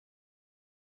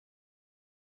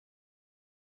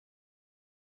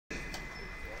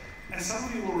As some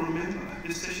of you will remember,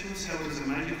 this session was held as a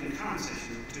major concurrent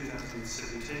session of the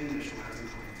 2017 National Housing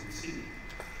Conference in Sydney,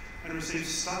 and received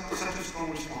such a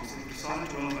strong response that we decided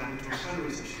to elevate it to a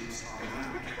plenary session this time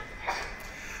around.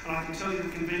 And I can tell you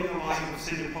that convening a line of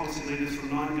senior policy leaders from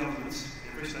 9 governments,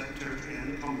 every state and territory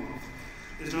and the Commonwealth,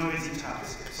 is no easy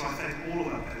task, so I thank all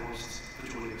of our panellists for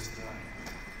joining us today.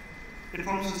 It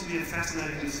promises to be a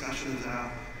fascinating discussion as our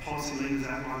policy leaders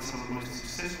outline some of the most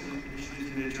successful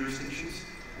initiatives in their jurisdictions,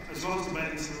 as well as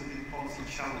debating some of the big policy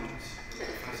challenges that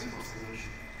we face across the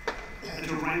nation. And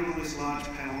to wrangle this large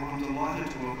panel, I'm delighted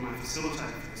to welcome our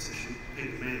facilitator for the session,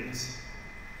 Peter Mears.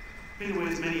 Peter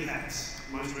wears many hats,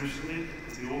 most recently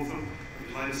as the author of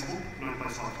his latest book, No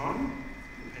Place Like Home,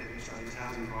 Comparing Australia's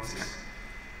Housing Crisis,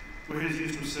 where he's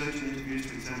used research and interviews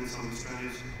to examine some of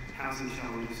Australia's housing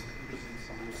challenges and present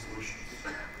some more solutions.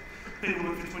 Peter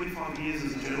worked for 25 years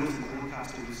as a journalist and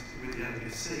broadcaster with the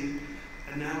ABC,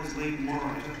 and now is lead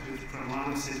moderator with the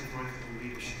Plenary Centre for Ethical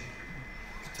Leadership.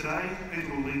 Today, Peter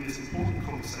will lead this important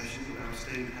conversation with our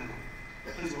esteemed panel.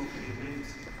 Please welcome Peter Mears.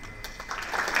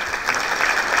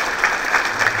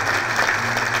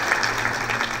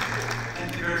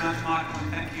 Thank you very much, Michael,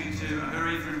 and thank you to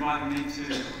Ahuri for inviting me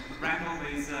to wrangle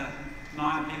these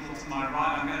 9 people to my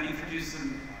right. I'm going to introduce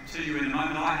them to you in a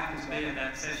moment. I happened to be at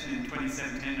that session in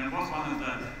 2017, and it was one of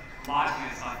the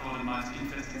liveliest, I thought, and most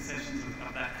interesting sessions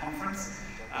of that conference.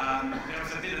 There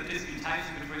was a bit of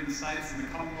disputation between the states and the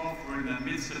Commonwealth. We're in the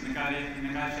midst of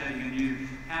negotiating a new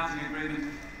housing agreement.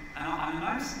 And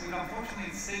I noticed that we've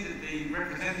unfortunately seated the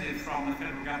representative from the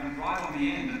federal government right on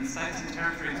the end, and the states and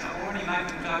territories are already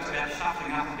making jokes about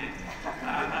shuffling up a bit.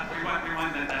 But we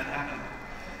won't let that happen.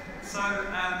 So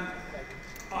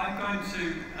I'm going to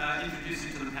introduce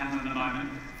you to the panel in a moment.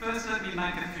 First, let me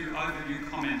make a few overview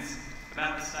comments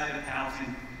about the state of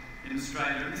housing in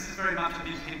Australia. And this is very much a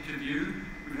big picture view.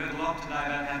 We've heard a lot today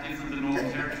about how different the Northern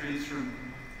Territory is from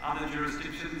other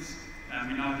jurisdictions.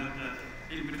 We know that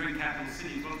in between capital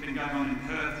cities, what's been going on in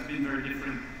Perth has been very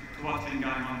different to what's been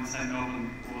going on in, say,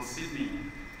 Melbourne or Sydney.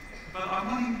 But I'm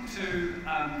wanting to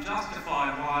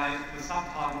justify why the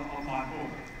subtitle of my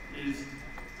book is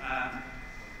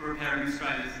Repairing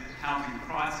Australia's Housing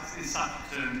Crisis is such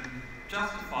a term,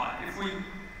 justified. If we,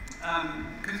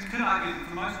 because you could argue that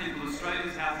for most people,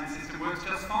 Australia's housing system works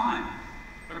just fine.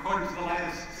 According to the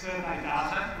latest survey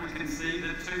data, we can see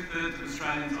that 2/3 of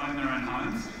Australians own their own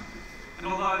homes. And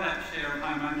although that share of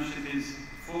home ownership is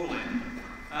falling,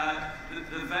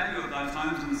 the value of those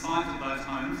homes and the size of those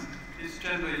homes is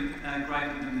generally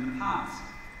greater than in the past.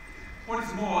 What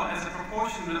is more, as a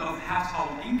proportion of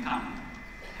household income,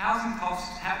 housing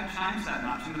costs haven't changed that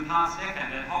much in the past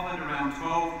decade. They've hovered around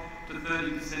 12 to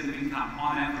 30% of income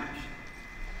on average.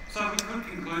 So we could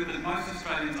conclude that most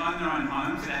Australians own their own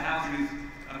homes, their housing is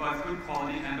both good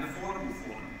quality and affordable for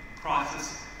them.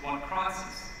 Crisis, what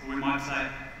crisis? Or we might say,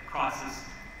 crisis,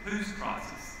 whose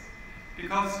crisis?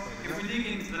 Because if we dig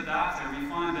into the data, we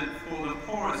find that for the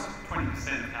poorest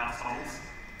 20% of households,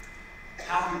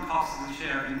 housing costs as a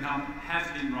share of income has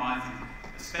been rising,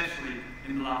 especially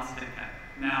in the last decade,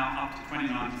 now up to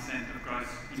 29% of gross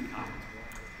income.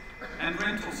 And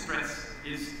rental stress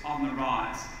is on the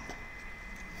rise.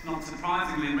 Not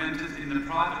surprisingly, renters in the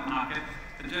private market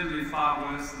are generally far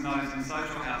worse than those in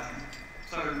social housing.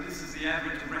 So this is the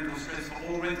average of rental stress for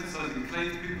all renters, so it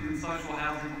includes people in social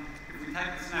housing. If we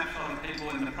take the snapshot of people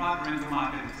in the private rental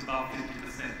market, it's above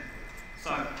 50%.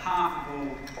 So half of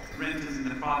all renters in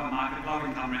the private market,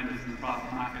 low-income renters in the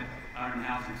private market, are in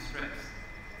housing stress.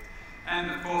 And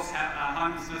of course,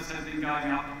 homelessness has been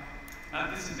going up.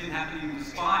 This has been happening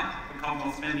despite the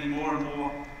Commonwealth spending more and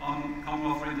more on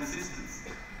Commonwealth rent assistance.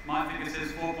 My figure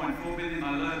says $4.4 billion.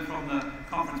 I learned from the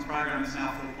conference program it's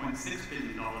now $4.6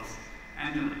 billion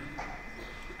annually.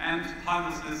 And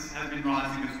homelessness has been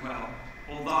rising as well.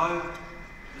 Although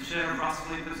the share of rust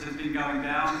sleepers has been going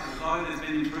down, although there's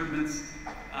been improvements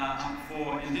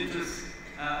for Indigenous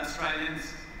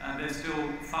Australians, they're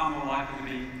still far more likely to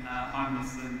be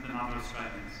homeless than other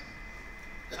Australians.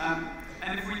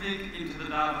 And if we dig into the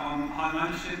data on home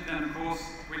ownership, then of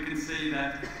course we can see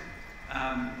that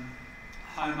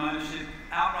home ownership,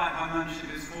 outright home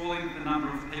ownership is falling, the number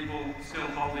of people still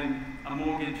holding a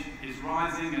mortgage is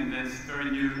rising, and there's very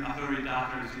new Ahuri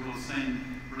data, as you will have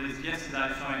seen, released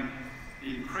yesterday, showing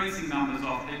the increasing numbers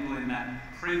of people in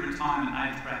that pre-retirement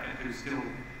age bracket who still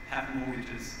have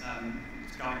mortgages.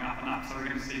 It's going up and up, so we're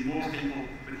going to see more people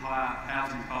with higher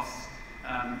housing costs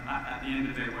at the end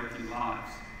of their working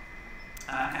lives.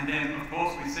 And then, of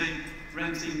course, we see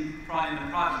renting in the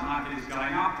private market is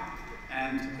going up,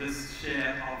 and this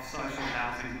share of social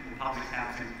housing or public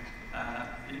housing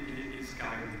is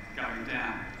going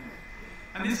down.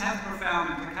 And this has profound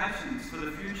implications for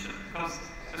the future, because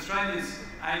Australia's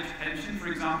age pension, for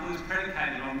example, is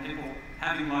predicated on people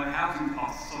having low housing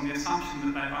costs on the assumption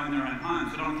that they own their own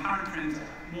homes. But on current trends,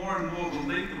 more and more will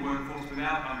leave the workforce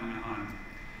without owning a home.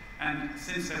 And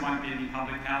since there won't be any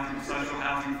public housing or social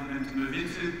housing for them to move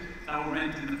into, they will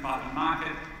rent in the private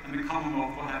market, and the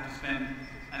Commonwealth will have to spend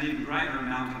an even greater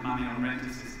amount of money on rent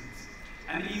assistance.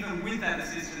 And even with that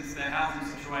assistance, their housing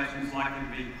situation is likely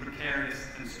to be precarious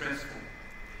and stressful.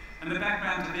 And the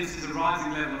background to this is a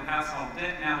rising level of household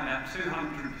debt, now about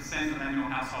 200% of annual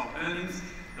household earnings.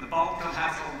 The bulk of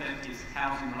household debt is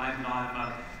housing related,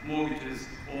 either mortgages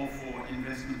or for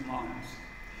investment loans.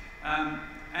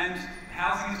 And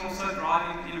housing is also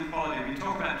driving inequality. We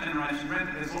talk about generation rent,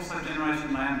 but there's also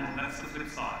generation landlord. That's the flip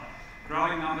side.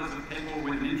 Growing numbers of people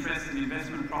with an interest in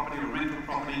investment property or rental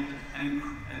property, and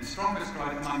strongest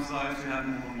growth amongst those who have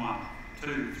more than one,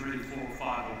 2, 3, 4,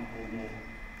 5 or more.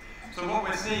 So what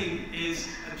we're seeing is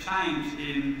a change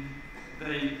in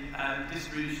the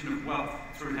distribution of wealth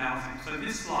through housing. So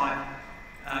this slide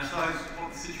shows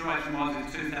what the situation was in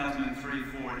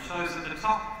 2003-4. It shows that the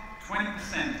top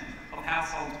 20% of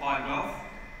households by wealth,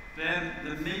 then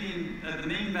the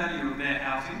mean value of their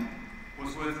housing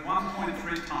was worth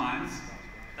 1.3 times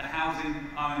the housing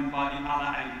owned by the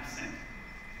other 80%.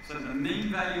 So the mean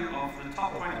value of the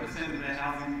top 20% of their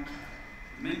housing,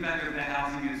 the mean value of their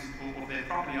housing is, or their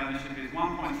property ownership is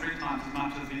 1.3 times as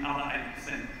much as the other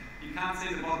 80%. You can't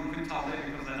see the bottom quintile there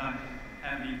because they don't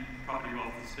have any property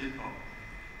wealth to speak of.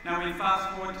 Now we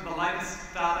fast forward to the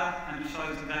latest data, and it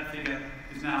shows that that figure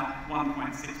is now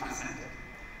 1.6%.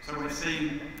 So we're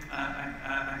seeing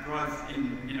a growth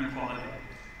in inequality.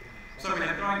 So we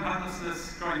have growing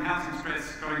homelessness, growing housing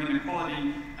stress, growing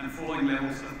inequality, and falling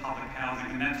levels of public housing,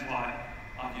 and that's why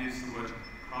I've used the word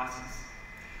crisis.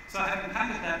 So having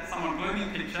painted that somewhat gloomy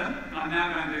picture, I'm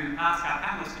now going to ask our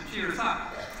panellists to cheer us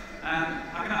up.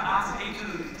 I'm going to ask each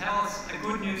of them to tell us a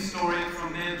good news story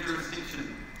from their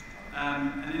jurisdiction,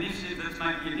 an initiative that's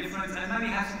making a difference and maybe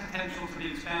has some potential to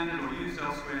be expanded or used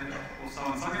elsewhere or so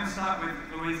on. So I'm going to start with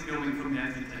Louise Gilding from the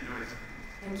ACT. Louise.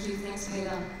 Thank you, thanks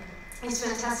Peter. It's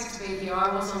fantastic to be here. I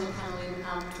was on the panel in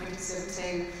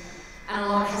 2017 and a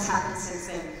lot has happened since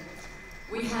then.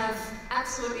 We have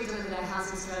absolutely delivered our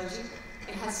housing strategy.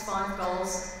 It has 5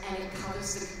 goals and it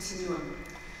covers the continuum.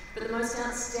 But the most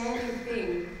outstanding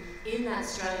thing in that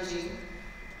strategy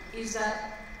is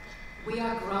that we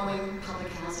are growing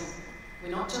public housing.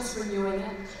 We're not just renewing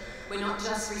it, we're not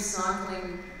just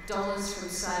recycling dollars from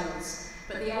sales,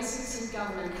 but the ACT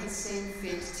government has seen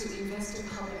fit to invest in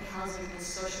public housing as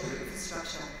social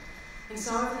infrastructure. And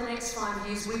so over the next 5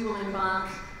 years, we will embark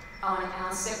on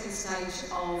our second stage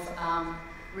of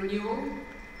renewal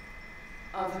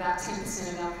of about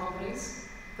 10% of our properties,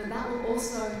 but that will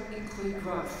also include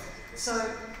growth. So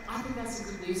I think that's a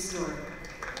good news story.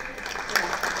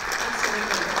 Yeah,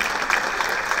 absolutely.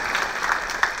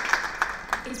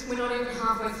 We're not even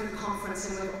halfway through the conference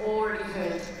and we've already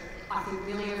heard, I think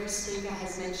nearly every speaker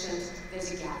has mentioned,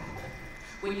 there's a gap.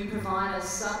 When you provide a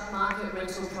sub-market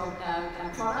rental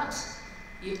product,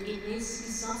 it needs to be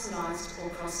subsidised or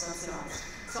cross-subsidised.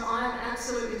 So I am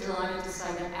absolutely delighted to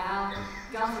say that our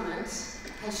government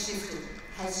has shifted,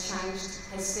 has changed,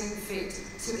 has seen fit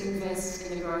to invest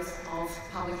in the growth of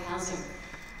public housing.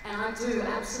 And I do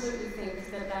absolutely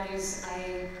think that that is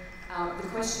the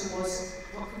question was,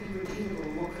 what could be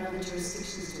repeatable? What could other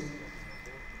jurisdictions do?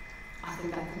 I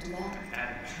think they could do that.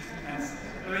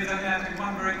 Okay. Louise, I'm going to ask you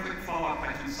one very quick follow-up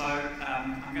question. So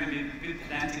I'm going to be a bit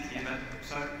pedantic here, but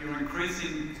so you're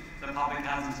increasing the public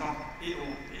housing stock, or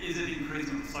is it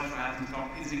increasing the social housing stock?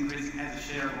 Is it increasing as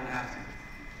a share of all housing?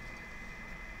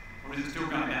 Or is it still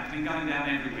going down? It's been going down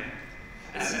everywhere.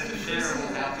 As a share of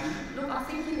all housing? Look, I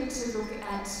think you need to look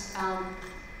at,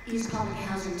 is public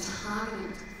housing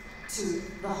targeted to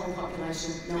the whole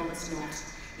population? No, it's not.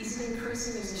 Is it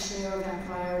increasing as a share of our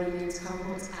priority needs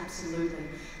cohorts? Absolutely.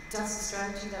 Does the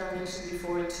strategy that I mentioned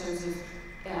before in terms of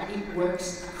it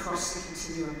works across the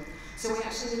continuum? So we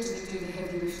actually need to do the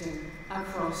heavy lifting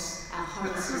across our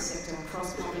homelessness sector,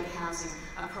 across public housing,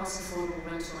 across affordable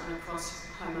rental and across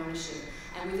home ownership.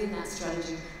 And within that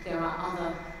strategy, there are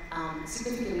other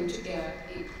significant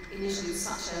initiatives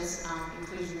such as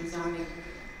inclusionary zoning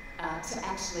to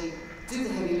actually do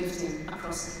the heavy lifting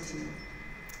across the continuum.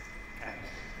 Okay.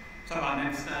 So our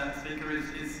next speaker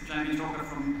is Jamie Talker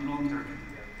from the Northern Territory.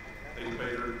 Thank you,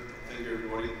 Peter. Thank you,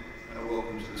 everybody.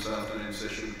 Welcome to this afternoon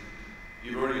session.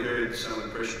 You've already heard some of the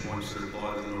pressure points that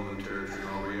apply to the Northern Territory, and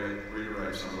I'll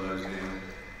reiterate some of those now.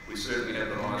 We certainly have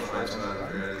the highest rates of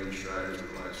overcrowding in Australia as it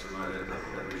relates to remote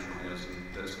Aboriginal housing.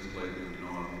 That's completely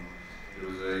undeniable. There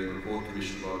was a report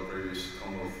commissioned by the previous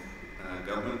Commonwealth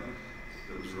government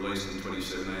that was released in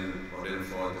 2017 that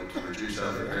identified that to reduce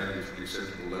overcrowding to an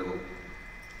acceptable level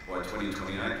by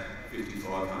 2028,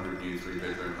 5,500 new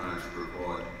 3-bedroom homes were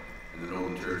required, and the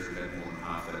Northern Territory had more than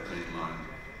half that need alone.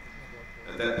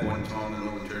 At that point in time, the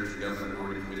Northern Territory government had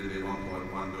already committed their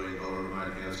 $1.1 billion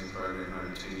remote housing program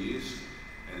over 10 years,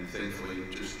 and thankfully,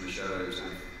 just in the shadows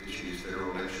of this year's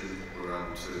federal election, we were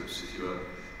able to secure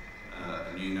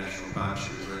a new national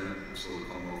partnership agreement that saw the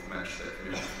Commonwealth match that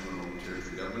commitment from the Northern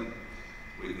Territory government.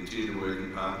 We continue to work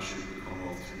in partnership with the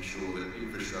Commonwealth to ensure that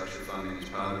infrastructure funding is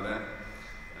part of that.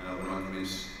 When I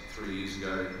commenced 3 years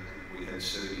ago, we had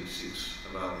 76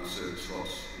 available service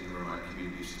slots in the remote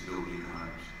communities to build new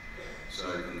homes. So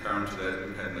concurrent to that,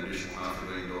 we've had an additional $500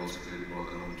 million committed by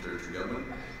the Northern Territory government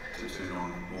to turn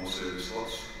on more service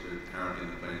slots. We're currently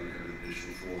in the plan to have an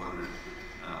additional 400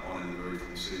 on in the very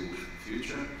foreseeable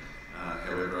future.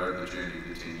 However, over the journey of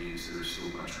the 10 years, there is still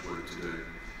much work to do.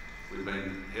 We've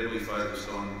been heavily focused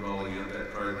on rolling out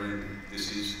that program.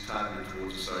 This is targeted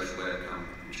towards a social outcome,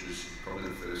 which is probably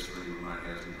the first for any remote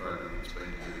housing program that's been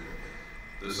delivered.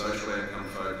 The social outcome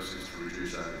focus is to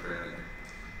reduce overcrowding,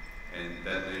 and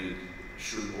that need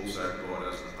should also provide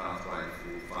us a pathway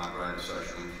for far greater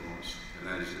social influence, and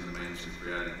that is in the means of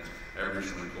creating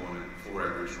Aboriginal employment for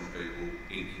Aboriginal people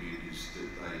in communities that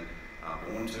they are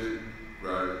born to,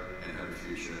 grow and have a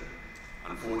future.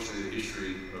 Unfortunately, the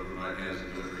history of remote housing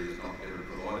delivery has not ever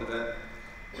provided that.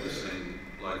 We've seen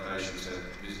locations have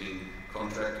visiting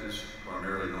contractors,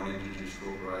 primarily non-Indigenous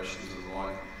corporations and the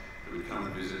like, who would come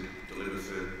and visit, deliver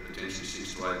for potentially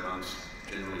 6 to 8 months,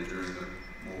 generally during the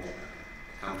more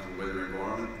comfortable weather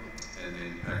environment, and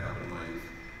then pack up and leave.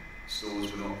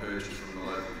 Stores were not purchased from the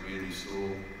local community store,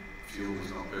 fuel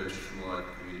was not purchased from the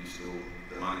local community store,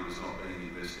 the money was not being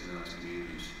invested in those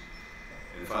communities.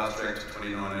 And fast track to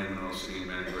 2019, when I was sitting in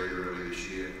Mangarita earlier this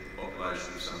year, a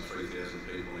population of some 3,000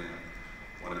 people now,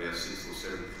 one of our 6th or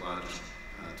 7th largest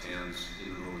towns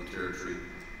in the Northern Territory,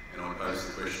 and I posed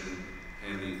the question,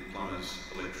 how many plumbers,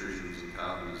 electricians and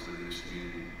carpenters live in this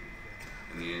community?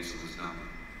 And the answer was none.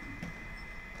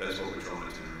 That's what we're trying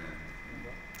to turn around.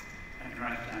 Thank you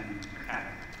very much, Damien. Okay.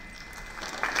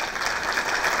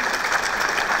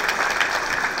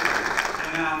 So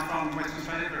now from Western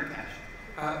Australia, Greg Cash.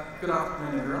 Good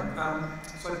afternoon, everyone.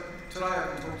 So today I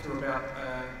can talk to you about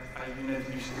a unique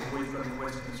initiative we've got in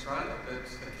Western Australia.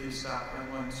 That's the Key Start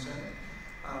Home Loan Scheme.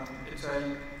 It's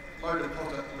a low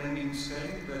deposit lending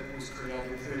scheme that was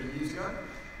created 30 years ago,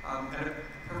 and it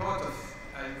provides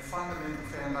a fundamental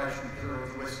foundation pillar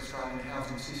of the Western Australian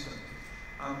housing system.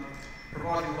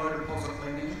 Providing low deposit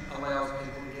lending allows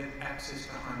people to get access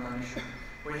to home ownership.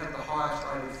 We have the highest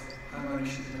rate of home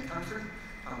ownership in the country.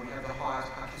 We have the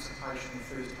highest participation of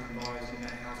first home buyers in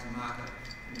that housing market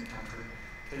in the country.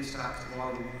 Key Start's a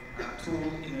vital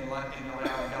tool in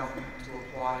allowing government to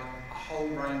apply a whole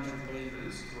range of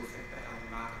levers to affect the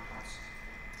housing marketplace.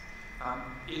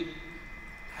 It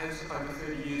has over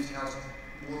 30 years housed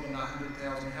more than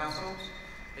 100,000 households.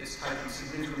 It's taken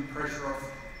significant pressure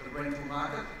off the rental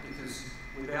market because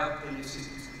without the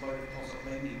assistance of low deposit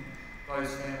lending,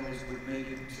 those families would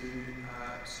need to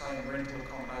stay in rental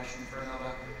accommodation for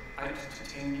another 8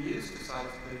 to 10 years to save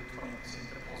the 20%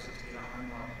 deposit to get a home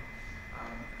loan.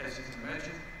 As you can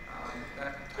imagine,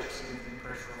 that takes significant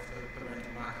pressure off the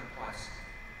rental marketplace.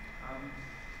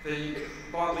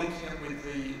 By linking it with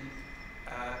the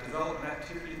development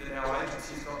activity that our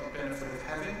agency's got the benefit of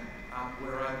having,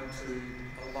 we're able to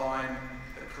align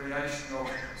the creation of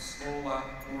smaller,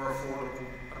 more affordable,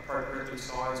 appropriately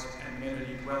sized and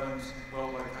amenity dwellings,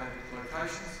 well-located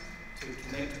locations to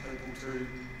connect people to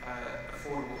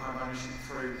affordable home ownership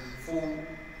through full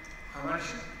home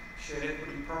ownership, shared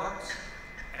equity products,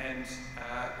 and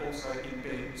also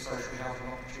embed social housing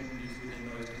opportunities within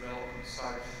those developments.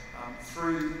 So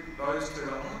through those two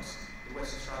elements, the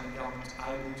West Australian Government's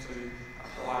able to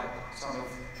apply some of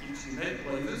its unique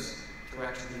levers to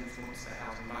actually influence the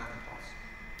housing marketplace.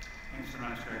 Thanks very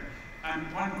much, Greg.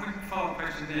 One quick follow-up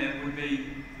question there would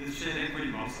be the shared equity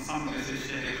model. So some of this is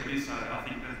shared equity, so I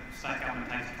think the state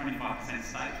government takes 25%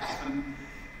 stake.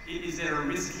 Is there a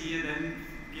risk here then,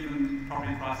 given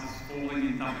property prices falling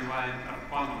in WA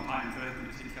quite a long time in Perth in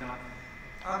particular?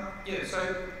 Yeah,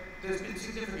 so there's been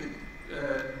significant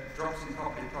drops in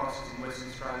property prices in Western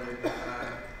Australia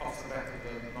off the back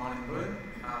of the mining boom.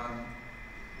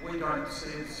 We don't see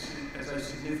it as a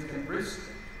significant risk.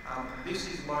 This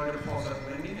is low deposit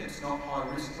lending, it's not high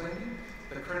risk lending.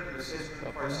 The credit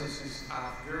assessment processes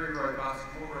are very robust,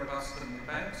 more robust than the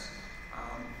banks.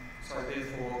 So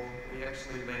therefore, we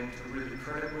actually lend to really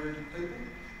creditworthy people.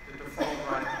 The default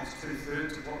rate is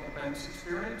 2/3 of what the governance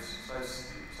experience,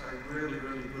 so really,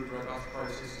 really good, robust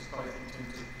processes both in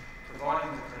terms of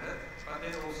providing the credit, but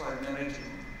then also managing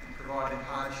and providing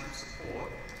hardship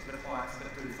support to the clients that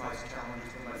do face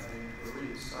challenges when they fall into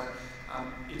arrears. So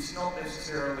it's not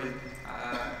necessarily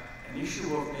an issue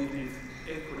of negative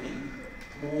equity,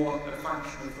 more a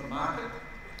function of the market,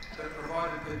 that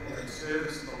provided people can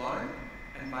service the loan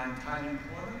and maintain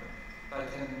employment, they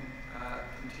can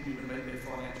continue to meet their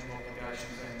financial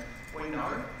obligations. And we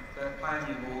know that paying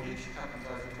your mortgage happens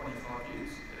over 25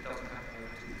 years, it doesn't happen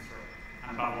over 2 to 3.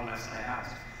 And above all, they stay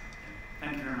housed.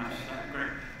 Thank you very much,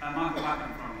 Greg. Michael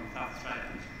Buchan from South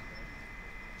Australia.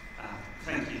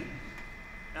 Thank you.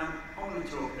 I want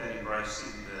to talk about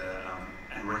embracing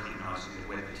and recognising that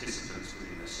we're participants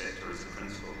within the sector as a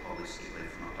principle holistically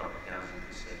from a public housing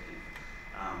perspective.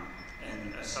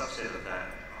 And a subset of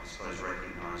that, I suppose,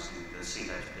 recognising the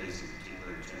CHPs in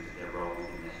particular in terms of their role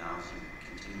within the housing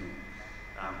continuum.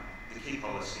 The key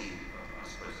policy, I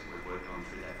suppose, that we've worked on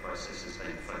through that process has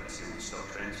been focusing on stock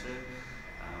transfer.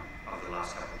 Over the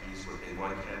last couple of years, we've been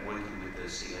working with the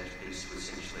CHPs to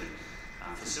essentially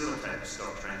facilitate the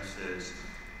stock transfers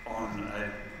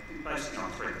basically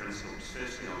on 3 principles.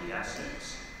 Firstly, on the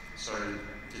assets. So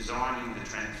designing the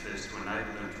transfers to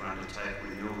enable them to undertake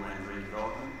renewal and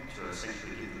redevelopment, to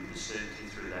essentially give them the certainty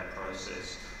through that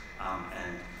process,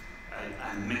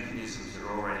 and mechanisms that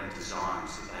are already designed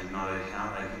so they know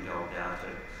how they can go about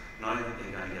it, know that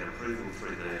they're going to get approval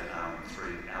through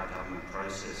our government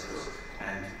processes,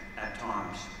 and at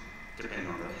times, depending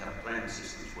on how the planning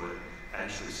systems work,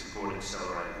 actually support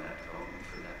accelerating that development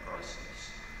through that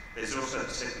process. There's also the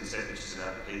second set, which is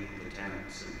about the people, the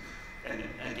tenants, and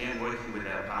again, working with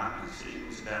our partners, it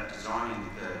was about designing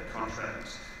the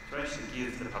contracts to actually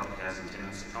give the public housing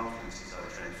tenants the confidence as they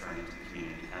were transferring into the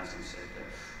community housing sector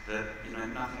that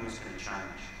nothing was going to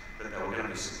change, that they were going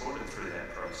to be supported through that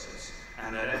process,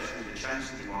 and that actually the change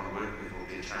that we want to work with will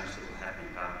be a change that will happen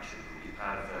in partnership, will be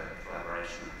part of a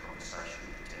collaboration and a conversation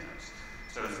with the tenants.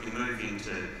 So as we move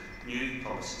into new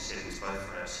policy settings, both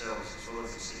for ourselves as well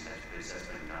as the CHPs, that's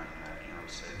been done in a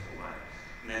respectful way.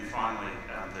 And then finally,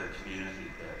 the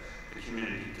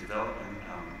community development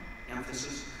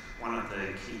emphasis. One of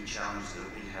the key challenges that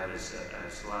we have as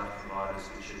large providers,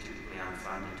 which are typically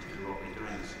unfunded to do what we're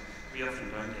doing, is we often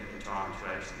don't get the time to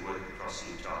actually work across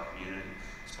the entire community.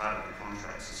 As part of the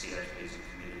contracts, the CHPs are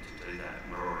committed to do that,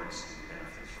 and we're already seeing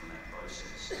benefits from that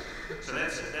process. So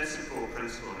that's a core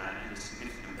principle and a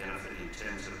significant benefit in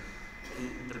terms of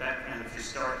the background of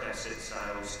historic asset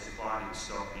sales, declining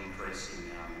stock, increasing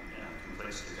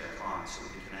complexity of our clients, so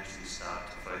we can actually start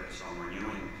to focus on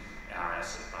renewing our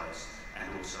asset base and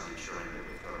also ensuring that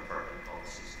we've got appropriate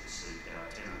policies to suit our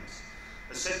tenants.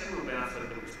 The second real benefit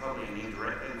that was probably an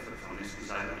indirect benefit from this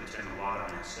was able to turn the light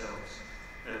on ourselves.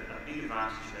 A big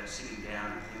advantage about sitting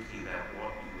down and thinking about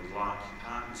what you would like your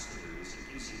partners to do is it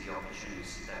gives you the opportunity to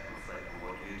sit back and reflect on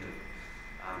what you do.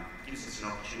 Gives us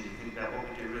an opportunity to think about what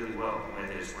we do really well, where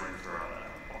there's room for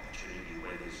opportunity,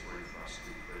 where there's room for us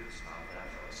to improve as part of that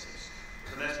process.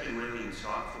 So that's been really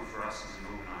insightful for us as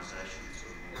an organisation,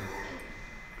 sort of more broadly.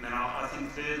 And then I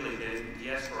think thirdly, the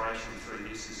aspiration through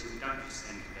this is that we don't just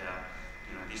think about,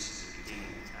 this is the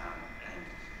beginning and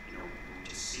we'll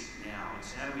just sit now.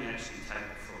 It's how do we actually take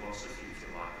the philosophy, if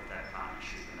you like, of that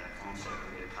partnership and that concept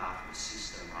that we're part of the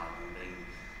system rather than being,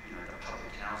 the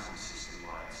public housing system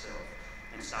by itself,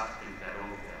 and start to think about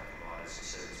all of our providers, the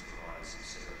service providers,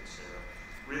 etc., etc.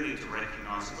 Really to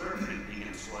recognise that we're a pretty big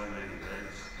and slow-moving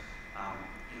beast.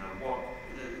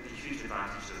 The huge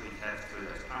advantage that we have through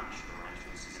those partnership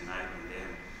arrangements is enabling them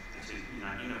to,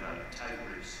 innovate, take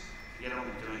risks, get on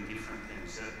with doing different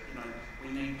things that, we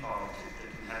need piloting that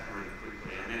can happen really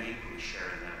quickly, and then equally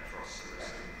sharing that across the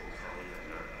rest of the portfolio,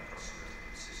 across the rest of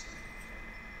the system.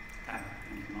 Okay,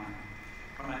 thank you, Mike.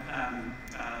 All right,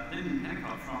 Lyndon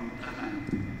Hancock from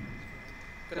Brenton.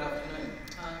 Good afternoon.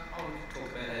 I want to talk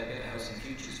about our Better Housing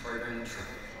Futures program, which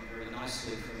on very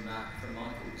nicely from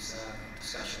Michael's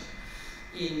discussion.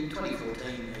 In 2014,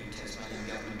 the Tasmanian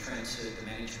Government transferred the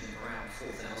management of around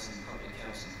 4,000 public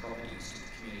housing properties to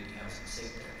the community housing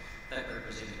sector. That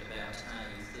represented about a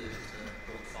third of the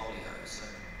portfolio, so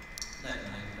that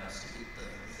enabled us to hit the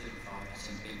 35%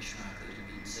 benchmark that had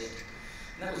been set.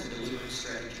 And that was a deliberate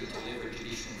strategy to leverage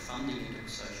additional funding into the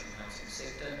social housing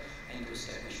sector and to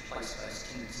establish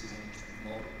place-based tenancy management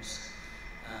models.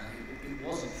 It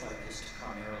wasn't focused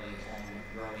primarily on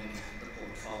growing the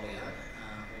portfolio,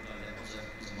 although that was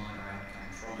a minor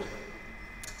outcome from it.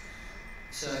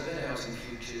 So Better Housing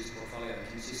Futures portfolio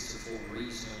consists of 4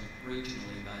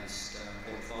 regionally based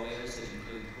portfolios that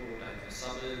include broadacre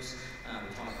suburbs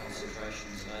with high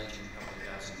concentrations of aging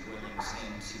public housing dwellings dwellings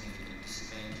and significant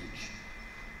disadvantage.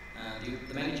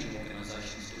 The managing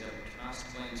organisations developed master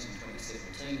plans in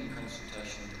 2017 in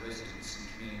consultation with the residents and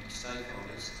community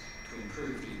stakeholders to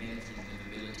improve the amenity and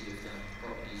livability of the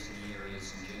properties in the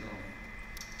areas in general.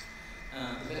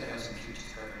 The Better Housing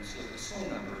Futures program delivered a small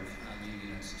number of new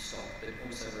units of stock, but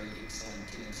also very excellent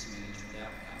tenancy management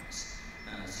outcomes,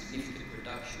 significant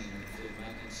reduction in the deferred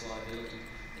maintenance liability,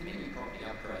 and many property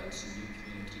upgrades and new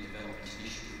community development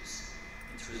initiatives.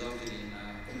 It's resulted in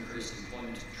increased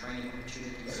employment and training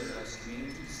opportunities in those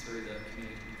communities through the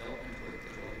community development work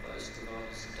that a lot of those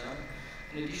providers have done,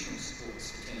 and additional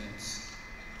supports for tenants.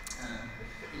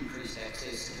 Increased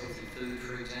access to healthy food,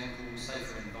 for example,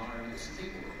 safer environments, and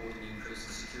people reporting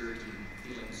increased security and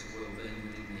feelings of well-being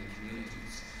within their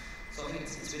communities. So I think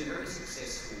it's been a very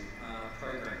successful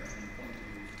program from the point of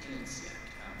view of tenancy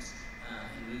outcomes,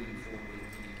 and moving forward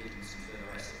with getting some further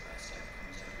asset-based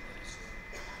outcomes out of that as well.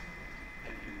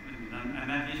 Thank you. And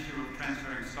that issue of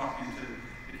transferring stock into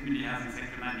the community housing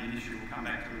sector may be an issue we'll come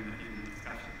back to in the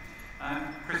discussion.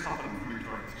 Chris Hoffman from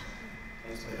Victoria.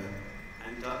 Thanks, Peter.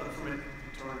 And from a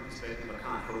Victorian perspective, I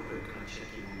can't help but kind of check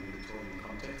in on the Victorian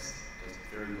context, just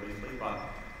very briefly, but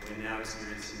we're now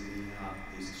experiencing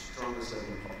the strongest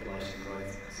level of population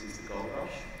growth since the gold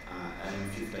rush, adding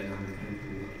 1,500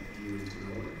 people a year into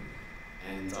Melbourne.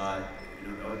 And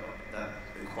that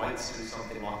equates to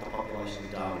something like the population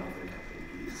of Darwin every couple of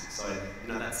years. So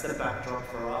that's the backdrop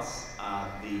for us.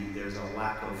 There's a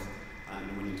lack of,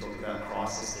 when you talk about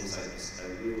crisis, there's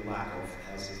a real lack of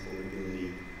housing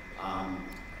affordability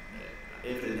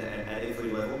at every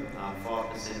level.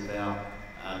 5% of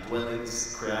our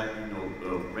dwellings created,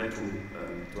 or rental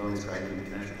dwellings created in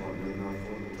the metropolitan area are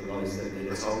affordable to those that need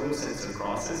it. So a real sense of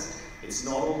crisis. It's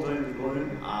not all doom and gloom.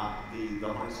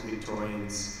 The Homes for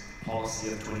Victorians policy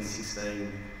of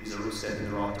 2016 is a real step in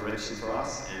the right direction for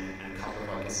us, and a couple of,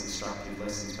 I guess, instructive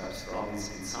lessons perhaps for others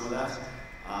in some of that.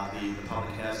 The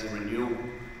public housing renewal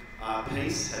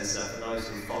piece has, for those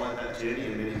who have followed that journey,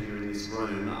 and many of you in this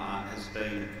room, has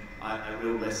been a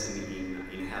real lesson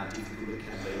in how difficult it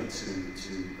can be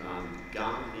to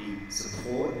garner the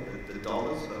support, the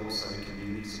dollars, but also the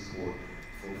community support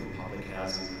for public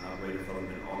housing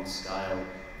redevelopment on scale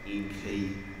in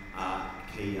key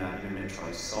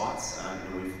metro sites.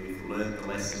 We've learned the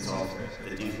lessons of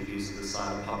the difficulties of the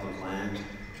sale of public land,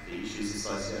 the issues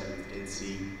associated with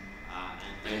density,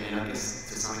 and I guess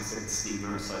to some extent the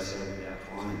stigma associated with our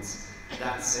clients.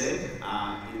 That said,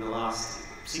 in the last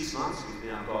 6 months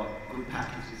we've now got good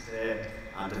packages there,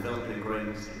 development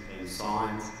agreements have been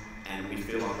signed, and we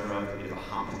feel like we're over a bit of a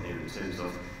hump there in terms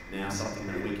of now something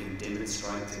that we can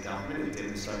demonstrate to government and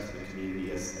demonstrate to the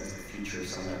community as the future of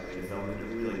some of that redevelopment,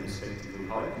 and really perspective we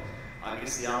hope. I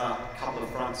guess the other couple of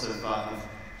fronts of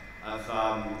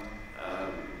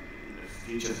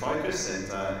future focus,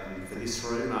 and for this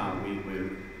room,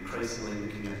 we're increasingly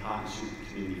looking at partnership with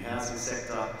the community housing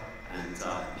sector, and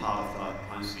part of the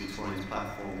Homes for Victorians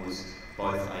platform was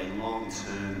both a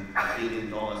long-term $1 billion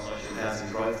social housing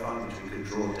growth fund, which we could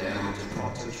draw down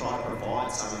to try to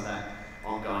provide some of that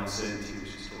ongoing certainty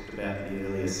which was talked about in the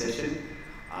earlier session,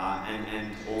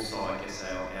 and also I guess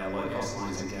our low-cost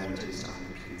loans and guarantees to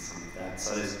underpin some of that.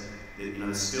 So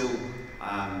there's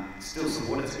still some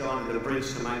water to go under the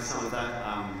bridge to make some of that,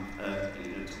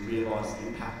 to realise the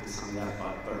impact of some of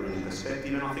that, but really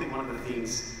perspective. And I think one of the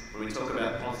things when we talk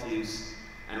about positives,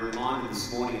 and reminded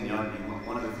this morning in the opening,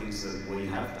 one of the things that we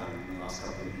have done in the last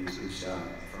couple of years, which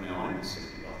from our own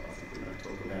perspective I think we don't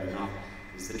talk about enough,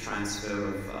 is the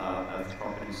transfer of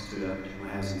properties to Aboriginal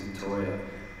Housing Victoria.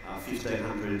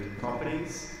 1,500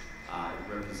 properties.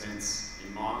 It represents,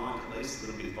 in my mind at least, a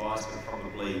little bit biased, but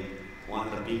probably one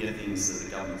of the bigger things that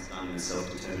the government's done in the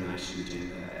self-determination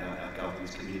agenda. Our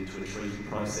government's committed to a treaty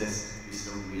process. This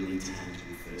is a really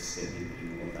tangible first step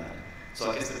in all of that. So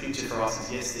I guess the picture for us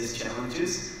is, yes, there's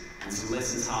challenges and some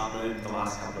lessons hard learned the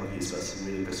last couple of years, but some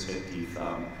really prospective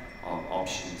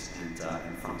options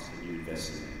and fronts for new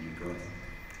investment and new growth.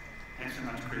 Thanks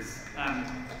very much, Chris.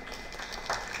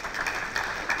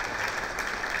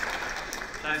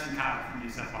 Jason Carter from New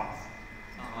South Wales.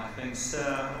 Hi, thanks.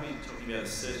 I'll be talking about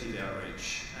assertive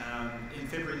outreach. In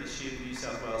February this year, the New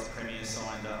South Wales Premier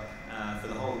signed up for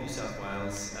the whole of New South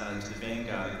Wales to the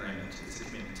Vanguard Agreement. It's a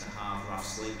commitment to halve rough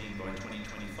sleeping by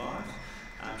 2025.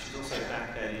 She's also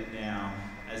backed that in now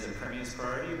as a Premier's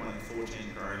priority, one of the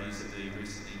 14 priorities of the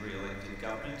recently re-elected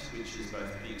government, which is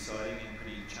both pretty exciting and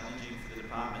pretty challenging for the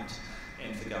department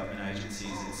and for government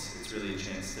agencies. It's really a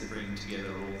chance to bring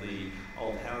together all the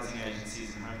old housing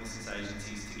agencies and homelessness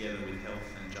agencies together with health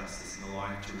and justice and the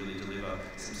like to really deliver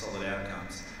some solid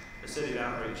outcomes. Assertive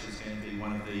outreach is going to be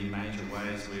one of the major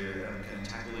ways we're going to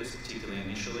tackle this, particularly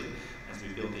initially, as we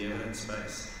build the evidence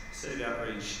base. Assertive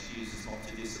outreach uses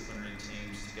multidisciplinary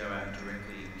teams to go out and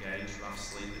directly engage rough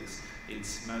sleepers.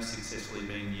 It's most successfully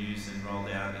been used and rolled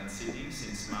out in Sydney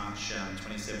since March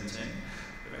 2017.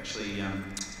 We've actually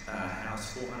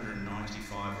housed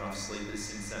 495 rough sleepers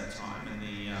since that time, and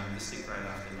the stick rate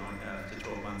after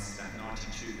 12 months is about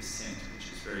 92%,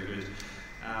 which is very good.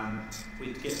 We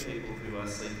get people who are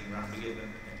sleeping rough, we get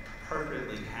them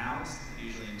appropriately housed,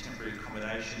 usually in temporary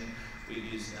accommodation. We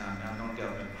use our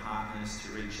non-government partners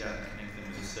to reach out and connect them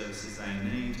with the services they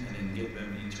need, and then get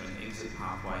them into an exit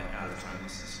pathway out of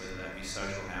homelessness, whether that be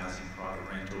social housing, private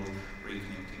rental,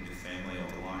 reconnecting with family or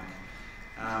the like.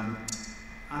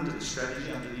 Under the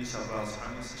strategy, under the New South Wales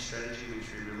Homelessness Strategy, which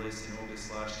we released in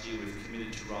August last year, we've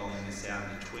committed to rolling this out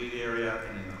in the Tweed area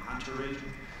and in the Hunter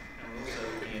region. And we're also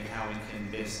looking at how we can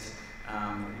best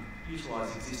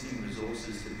utilise existing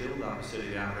resources to build up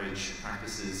assertive outreach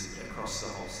practices across the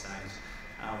whole state.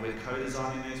 We're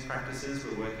co-designing these practices,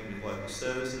 we're working with local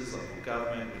services, local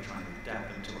government, we're trying to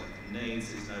adapt them to local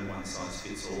needs. There's no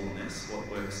one-size-fits-all in this. What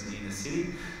works in the inner city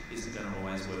isn't going to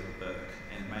always work at Burke,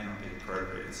 and may not be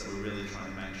appropriate, so we're really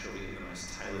trying to make sure we get the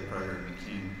most tailored program we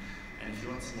can. And if you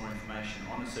want some more information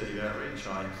on assertive outreach,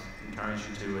 I encourage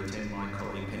you to attend my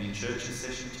colleague Penny Church's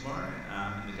session tomorrow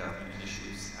in the Government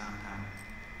Initiatives panel.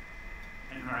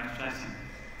 Thank you very much, Jason.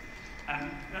 I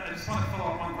just want to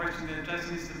follow up one question there.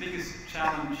 Jason, is the biggest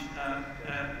challenge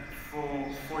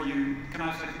for you, can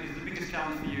I say, is the biggest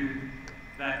challenge for you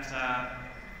that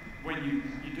when you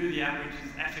do the outreach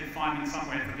is actually finding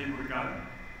somewhere for people to go?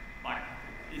 Like,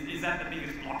 is that the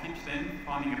biggest blockage then,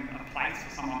 finding a place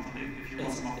for someone to live if you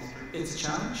want them off the street? It's a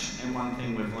challenge, and one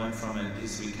thing we've learned from it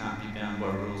is we can't be bound by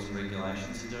rules and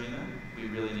regulations in doing that. We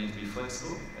really need to be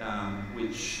flexible,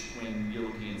 which when you're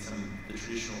looking at some of the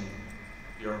traditional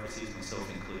bureaucracies, myself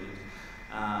included,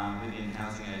 within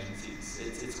housing agencies,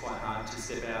 it's quite hard to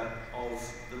step out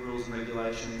of the rules and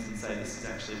regulations and say this is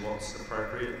actually what's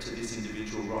appropriate to this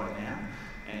individual right now.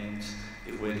 And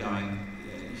if we're going,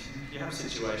 you have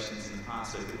situations in the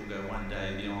past where people go one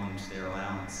day beyond their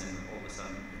allowance and all of a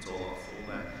sudden it's all off.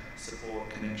 All that support,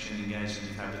 connection, engagement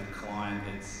you've had with the client,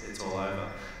 it's all over.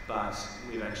 But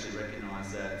we've actually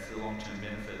recognised that for the long-term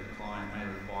benefit, the client may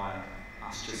require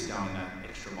us just going that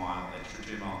extra mile, extra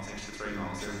 2 miles, extra 3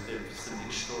 miles. There are some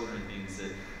extraordinary things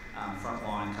that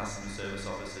frontline customer service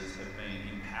officers have been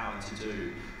empowered to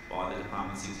do by the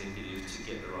department's executive to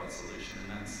get the right solution,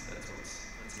 and that's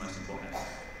most important.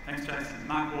 Thanks, Jason.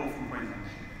 Mark Wall from Queensland.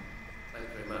 Thank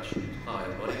you very much. Hi,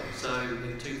 everybody. So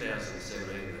in 2017,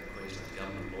 the Queensland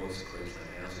Government launched the Queensland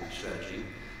Housing Strategy.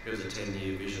 It was a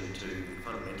 10-year vision to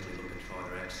fundamentally look at trying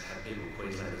to have people in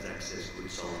Queensland access good,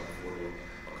 solid, affordable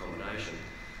accommodation.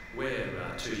 We're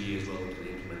 2 years well into the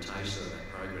implementation of that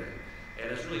program,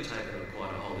 and it's really taken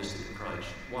quite a holistic approach.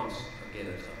 Once again,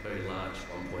 it's a very large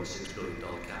 $1.6 billion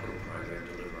capital program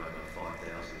to deliver over 5,000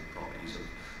 properties of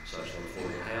social and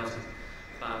affordable housing,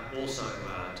 but also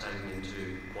taking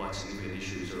into quite significant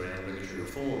issues around regulatory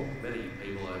reform. Many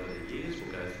people over the years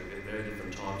will go through very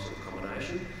different types of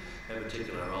accommodation, in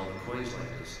particular older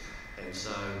Queenslanders. And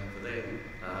so for them,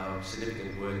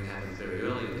 significant work happened very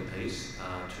early in the piece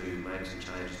to make some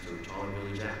changes to the Retirement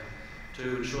Village Act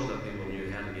to ensure that people knew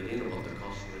how to get in and what the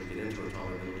costs were to get into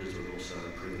retirement villages, but also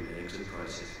improving the exit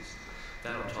processes.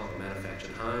 That on top of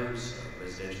manufactured homes,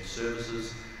 residential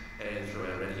services, and through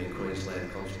our Ready in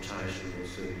Queensland consultation, we'll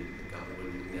soon be the government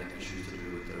will be looking at issues to do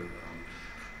with the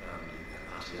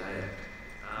RTA Act.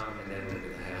 And then look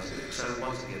at the housing. So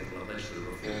once again, from a legislative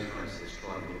reform process,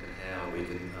 trying to look at how we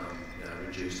can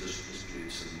reduce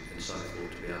disputes and so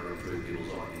forth to be able to improve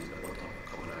people's ideas about what type of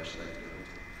accommodation they can go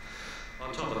into. On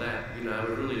top of that,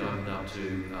 we've really opened up to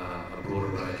a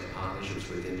broader range of partnerships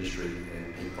with industry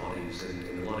and bodies, and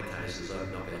in a lot of cases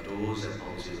opened up our doors, our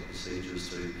policies and procedures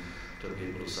to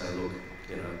people to say, look,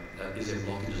 is there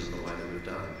blockages in the way that we've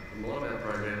done? And a lot of our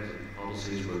programs and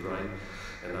policies were great,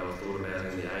 and they were thought about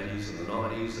in the 80s and the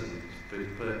 90s and for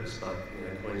purpose, but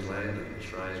Queensland and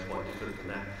Australia is quite different than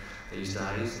that these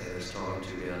days, and it's time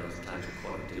to be able to take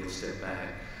quite a deal step back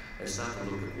and start to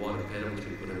look at what impediments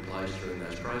we put in place during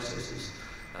those processes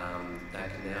that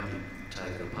can now be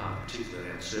taken apart, particularly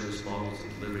around service models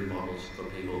and delivery models for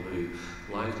people who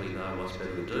locally know what's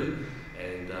better to do,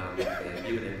 and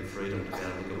giving them the freedom to be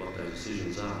able to look at what those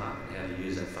decisions are and how to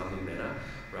use that funding better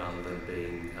rather than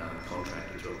being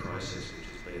contracted to a process which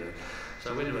has been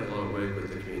So we're doing a lot of work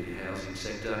with the community housing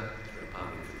sector, through our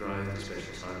Partnering for Growth, the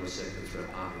specialist homeless sector, through our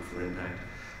Partnering for Impact,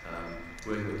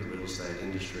 working with the real estate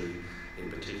industry, in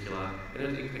particular.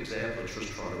 And an example of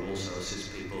just trying to also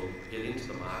assist people get into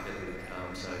the market.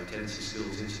 And so Tenancy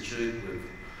Skills Institute, we've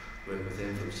worked with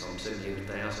them for some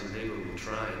 17,000 people who will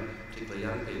train, particularly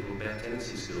young people, about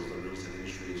tenancy skills. The real estate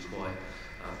industry is quite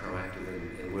proactive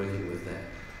in working with that.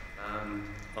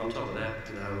 On top of that,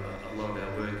 you know, a lot of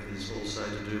our work is also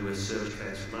to do with service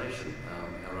transformation,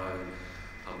 our own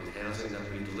public housing that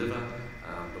we deliver,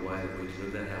 the way that we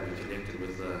deliver that, how we connected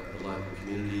with the local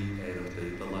community and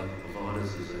the local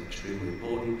providers is extremely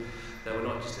important. That we're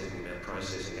not just thinking about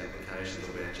processing applications,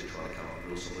 but we're actually trying to come up with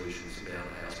real solutions about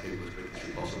how people as quickly as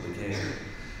we possibly can.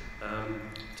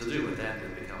 To do with that,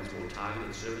 it becomes more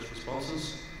targeted service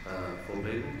responses for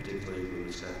people, particularly women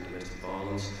escaping domestic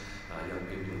violence, young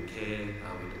people in care.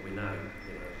 We know,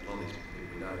 you know, a lot of these people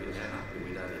we know in and out,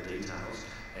 we know their details,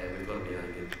 and we've got to be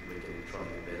able to try to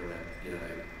get better at, you know,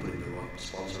 putting the right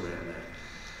response around that.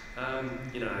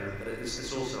 You know, but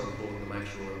it's also important to make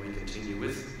sure that we continue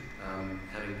with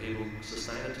having people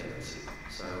sustain a tenancy.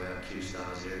 So our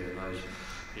Q-Stars area, those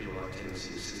people like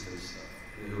tenancy assistants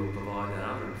who will provide that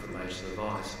other information and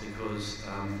advice, because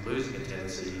losing a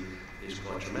tenancy is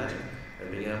quite traumatic,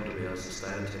 and being able to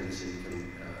sustain a tenancy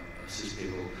can assist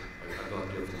people. I've got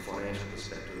to do it from a financial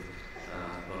perspective,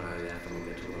 not only that, from a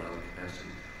mental and other capacity.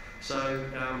 So,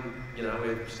 you know,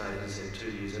 we've stayed, as I said,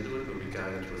 2 years into it. We'll be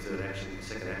going into a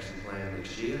second action plan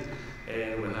next year,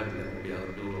 and we're hoping that we'll be able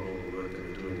to build on all the work that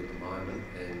we're doing at the moment,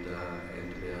 and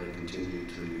to be able to continue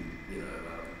to, you know,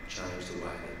 change the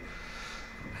way that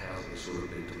housing has sort of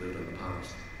been delivered in the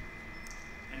past.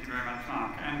 Thank you very much,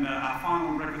 Mark. And our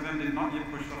final representative, not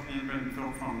yet pushed off the end, Brenton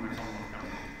Philp from the Commonwealth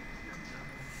Government.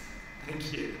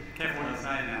 Thank you. Careful what you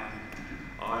say now.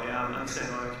 I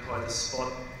understand I occupied this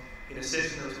spot in a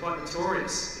session that was quite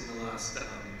notorious in the last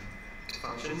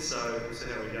function, so we'll see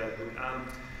how we go.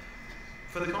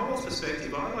 For the Commonwealth's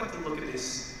perspective, I like to look at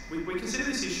this. We consider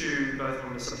this issue both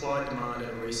from a supply, demand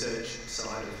and a research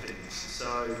side of things.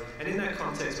 So, and in that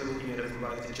context, we're looking at it from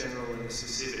both the general and the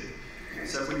specific.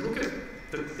 So if we look at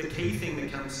the key thing that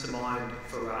comes to mind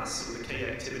for us, or the key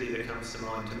activity that comes to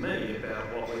mind to me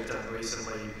about what we've done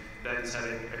recently that is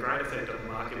having a great effect on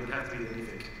the market would have to be the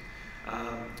NIFIC.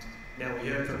 Now, we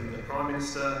heard from the Prime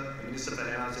Minister, the Minister for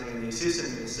Housing and the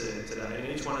Assistant Minister today, and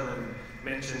each one of them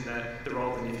mentioned that the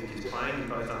role the NIFIC is playing in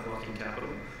both unlocking capital.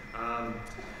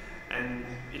 And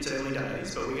it's early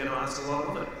days, but we're going to ask a lot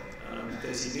of it.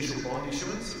 There's the initial bond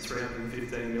issuance of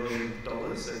 $315 million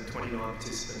and 29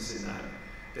 participants in that.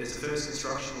 There's the first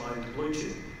construction loan to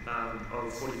Buchan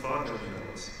of $45 million.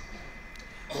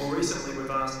 More recently,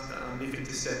 we've asked NIFIC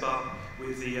to step up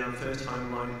with the first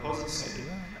home loan deposit scheme,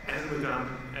 and with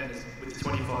the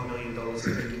 $25 million that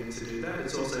they're given to do that,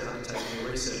 it's also undertaking a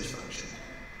research function.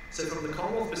 So from the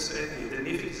Commonwealth perspective, the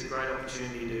NIFIC is a great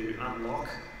opportunity to unlock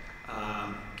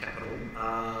capital,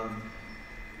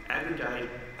 aggregate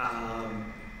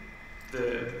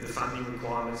the funding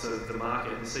requirements of the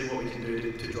market and see what we can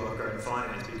do to drive greater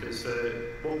finance, because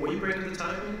for what we bring to the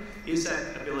table is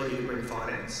that ability to bring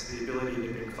finance, the ability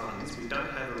to bring funds. We don't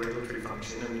have a regulatory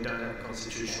function and we don't have a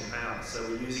constitutional power, so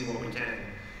we're using what we can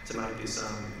to make this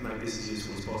as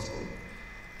useful as possible.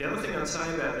 The other thing I'd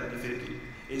say about the NIFIC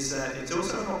is that it's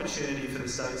also an opportunity for the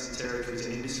states and territories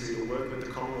and industry to work with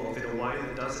the Commonwealth in a way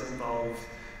that doesn't involve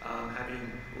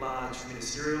having large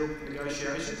ministerial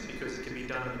negotiations, because it can be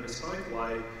done in a bespoke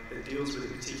way that deals with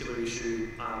a particular issue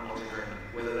on the ground,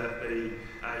 whether that be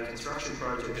a construction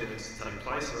project that needs to take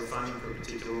place or a funding for a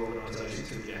particular organisation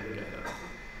to the aggregator.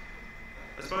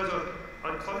 I suppose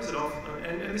I'd close it off,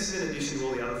 and this is in addition to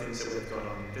all the other things that we've got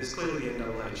on. There's clearly the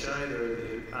NAHA, there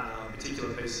are the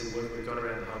particular pieces of work we've got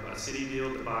around the Hobart City deal,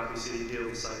 the Barclay City deal,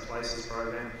 the Safe Places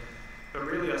program. But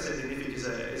really, I said the NIFIC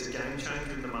is a game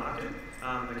changer in the market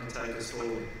that can take us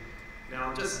forward. Now,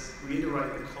 I'll just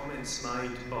reiterate the comments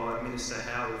made by Minister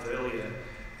Howard earlier,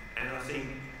 and I think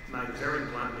made very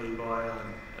bluntly by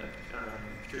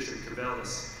Patricia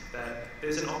Cavellis, that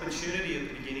there's an opportunity at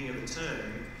the beginning of the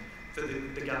term for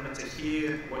the government to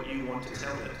hear what you want to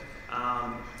tell it,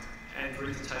 and for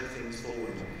it to take things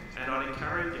forward. And I'd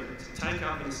encourage him to take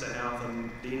up Minister Howard and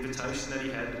the invitation that he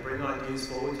had to bring ideas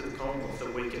forward to the Commonwealth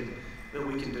that we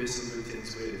can do some good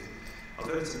things with. I've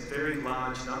heard some very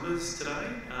large numbers today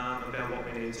about what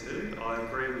we need to do. I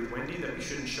agree with Wendy that we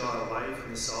shouldn't shy away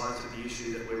from the size of the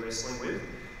issue that we're wrestling with.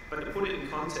 But to put it in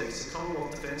context, the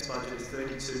Commonwealth Defence budget is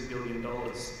 $32 billion.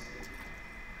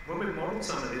 When we've modelled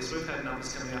some of this, we've had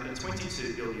numbers coming up at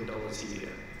 $22 billion a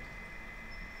year.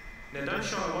 Now, don't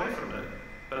shy away from it,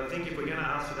 but I think if we're going to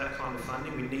ask for that kind of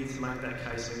funding, we need to make that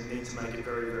case, we need to make it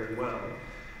very, very well.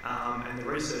 And the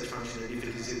research function at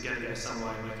NIFIC is going to go some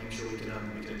way in making sure we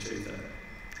can achieve that.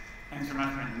 Thanks very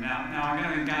much, Brenton. Now I'm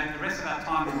going to engage, the rest of our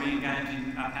time will be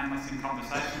engaging panellists in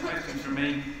conversation, questions from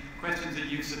me, questions that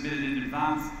you've submitted in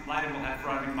advance. Later we'll have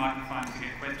roving microphones to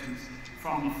get questions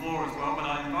from the floor as well, but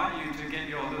I invite you to get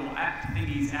your little app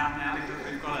thingies out now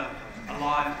because we've got a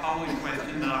live polling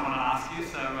question that I want to ask you.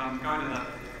 So go to the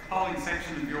polling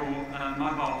section of your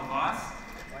mobile device.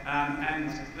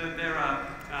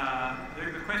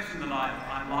 The question that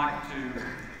I'd like to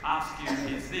ask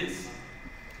you is this.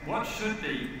 What should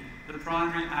be the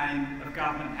primary aim of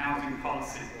government housing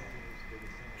policy?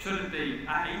 Should it be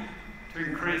A, to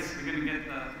increase, we're going to get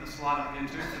the slide up here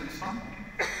too for this one.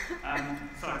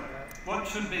 So, what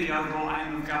should be the overall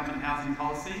aim of government housing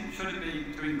policy? Should it be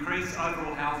to increase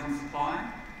overall housing supply,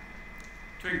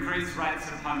 to increase rates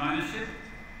of home ownership,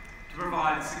 to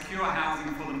provide secure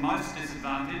housing for the most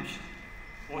disadvantaged,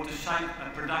 or to shape a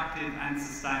productive and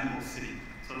sustainable city?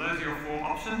 So those are your 4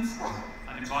 options.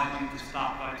 I'd invite you to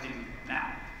start voting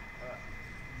now.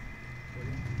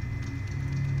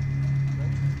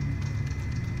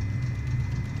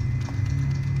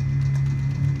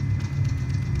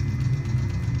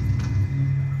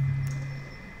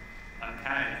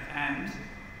 Okay, and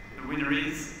the winner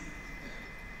is,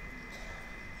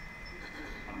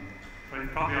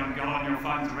 probably haven't got on your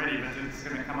phones already, but it's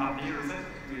going to come up here, is it?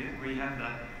 We have the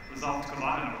results, because I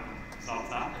don't know what the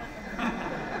results are.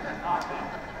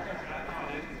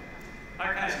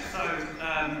 Okay, so,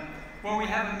 well, we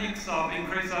have a mix of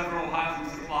increase overall housing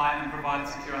supply and provide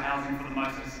secure housing for the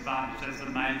most disadvantaged as the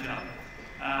major.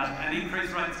 And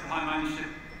increase rates of home ownership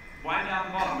way down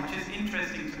the bottom, which is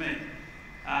interesting to me.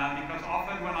 Because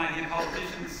often when I hear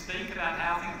politicians speak about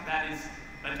housing,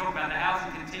 they talk about the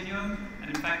housing continuum,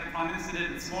 and in fact the Prime Minister did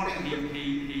it this morning.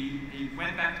 He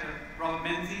went back to Robert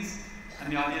Menzies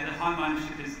and the idea that home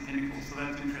ownership is the pinnacle, so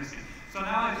that's interesting. So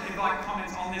now I'd invite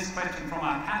comments on this question from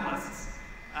our panellists.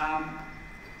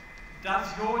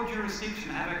 Does your jurisdiction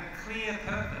have a clear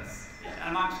purpose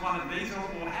amongst one of these,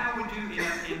 or how would you,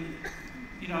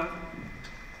 in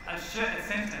a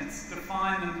sentence,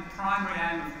 define the primary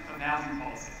aim of housing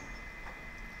policy?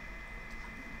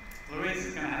 Louise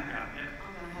is going to have a go. Yep.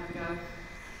 I'm going to have a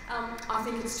go. I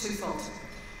think it's twofold.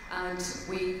 And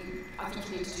I think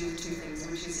you need to do 2 things,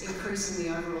 which is increasing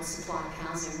the overall supply of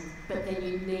housing, but then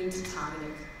you need to target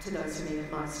it to those who need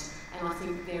it most. And I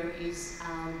think there is,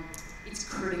 it's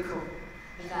critical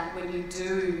that when you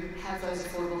do have those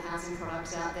affordable housing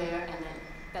products out there and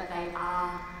that they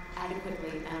are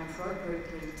adequately and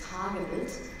appropriately targeted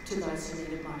to those who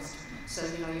need it most. So,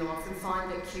 you'll often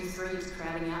find that Q3 is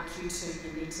crowding out Q2.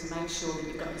 You need to make sure that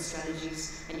you've got your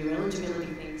strategies and your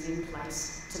eligibility things in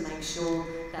place to make sure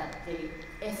that the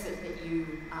effort that you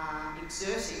are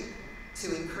exerting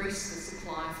to increase the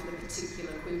supply for the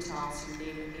particular quintiles who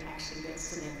need it actually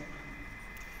gets to them.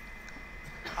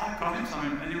 Comments?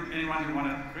 Anyone who want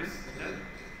to, Chris? Yeah.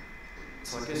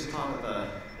 So I guess part of the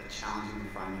challenging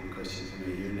framing question for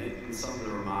me here, and some of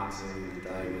the remarks earlier in the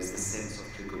day, was the sense of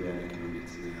trickle-down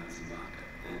economics in the housing market,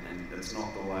 and that's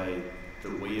not the way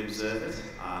that we observe it.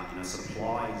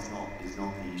 Supply is not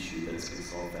the issue that's going to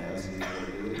solve the housing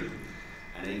affordability,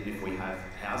 and even if we have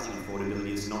housing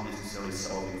affordability, it's not necessarily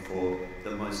solving for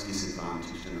the most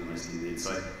disadvantaged and the most in need.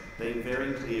 So being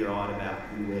very clear-eyed about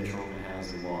who we're trying to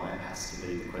house and why has to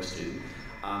be the question.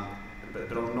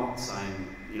 But I'm not saying,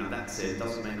 that said,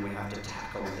 doesn't mean we have to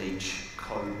tackle each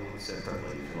cohort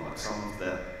separately, if you like. Some of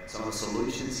the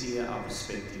solutions here are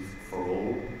perspective for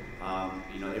all.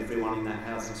 Everyone in that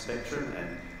housing spectrum,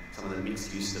 and some of the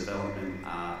mixed-use development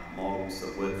models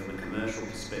that work from a commercial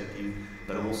perspective,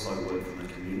 but also work from a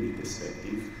community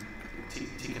perspective,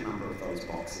 tick a number of those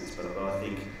boxes. But I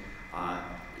think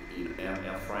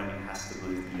our framing has to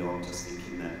move beyond just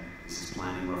thinking that this is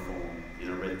planning reform,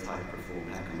 red tape reform.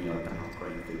 How can we open up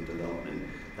greenfield development?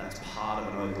 That's part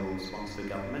of an overall response to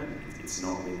government. It's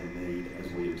not where the need,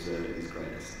 as we observe it, is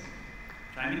greatest.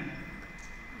 Jamie?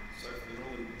 So for the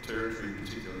Northern Territory in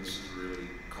particular, this is a really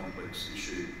complex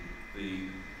issue. The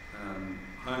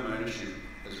home ownership,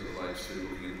 as it relates to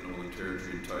looking at the Northern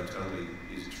Territory in totality,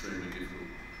 is extremely difficult.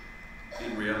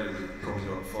 In reality, we've probably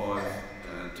got 5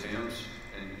 towns,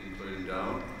 and including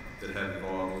Darwin, that have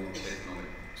viable, economic,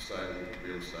 stable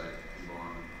real estate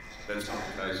environment. That's not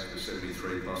the case for the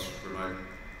 73 plus remote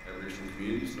Aboriginal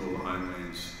communities, nor the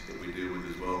homelands that we deal with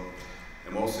as well.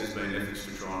 And whilst there's been efforts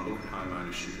to try and look at home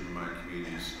ownership in remote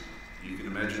communities, you can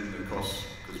imagine the costs,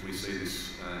 because we see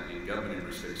this in government in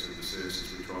respects of the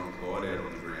services we try and provide out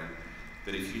on the ground,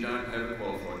 that if you don't have a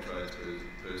qualified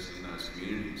tradesperson in those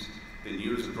communities, then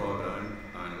you as a private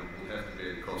owner will have to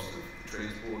bear the cost of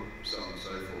transport, so on and so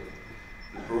forth.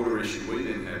 The broader issue we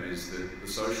then have is that the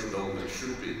social dollar that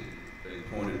should be being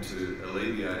pointed to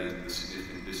alleviating the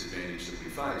significant disadvantage that we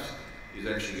face is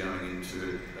actually going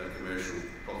into commercial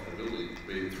profitability,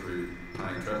 be it through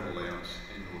paying travel allowance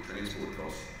and/or transport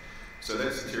costs. So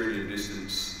that's the tyranny of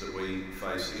distance that we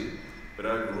face here. But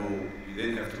overall, you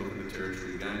then have to look at the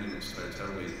territory again in its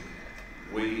totality.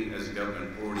 We, as a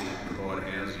government, already provide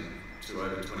housing to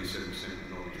over 27% of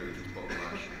the Northern Territory's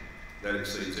population. That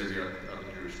exceeds every other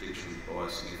jurisdiction by a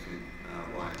significant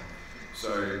way.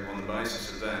 So, on the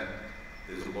basis of that,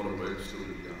 there's a lot of work still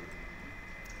to be done.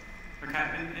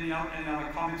 Okay, any other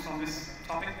comments on this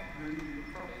topic?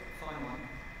 Probably a final one.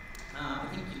 I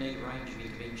think you need a range of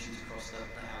interventions across the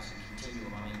housing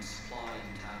continuum. I mean, supply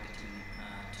and targeting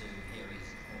to areas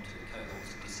or to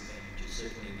cohorts of disadvantage is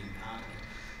certainly a big part of it.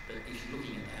 But if you're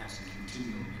looking at the housing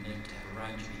continuum, you need to have a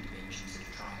range of interventions that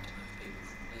are trying to move people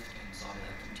from the left-hand side of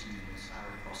that continuum as far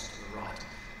across to the right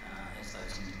as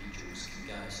those individuals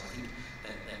can go. So I think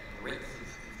that breadth of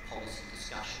policy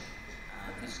discussion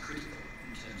is critical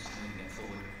in terms of moving it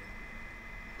forward.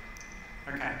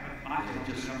 Okay, Mark,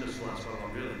 just last one on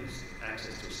really is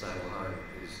access to a stable home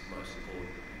is most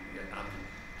important.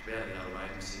 To be able to get other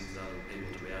agencies, other people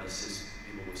to be able to assist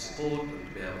people with support and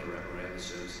to be able to wrap around the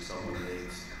services someone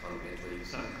needs fundamentally.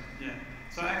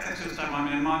 So access to a stable home,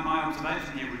 and my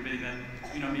observation here would be that,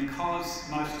 because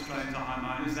most Australians are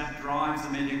homeowners, that drives the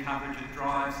media coverage, it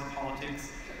drives the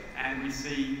politics, and we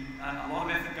see a lot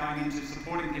of effort going into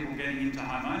supporting people getting into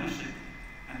home ownership.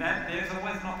 And there's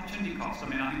always an opportunity cost. I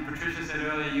mean, I think Patricia said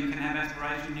earlier, you can have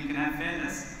aspiration, you can have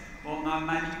fairness. Well, no,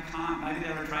 maybe you can't. Maybe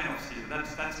there are trade-offs here.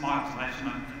 That's my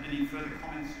observation. Any further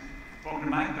comments you're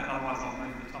welcome to make, but otherwise I'll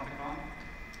move the topic on.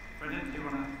 Brenton, do you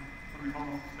want to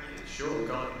comment? Sure,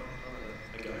 got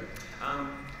a go.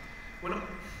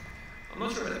 I'm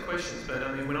not sure about the questions, but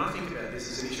I mean, when I think about this,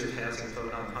 it's an issue of housing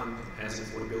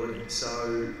affordability.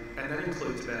 So, and that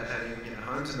includes about having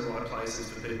homes in the right places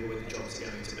for people where the jobs are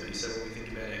going to be. So when we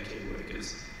think about our key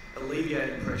workers,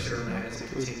 alleviating pressure on the housing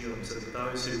continuum so that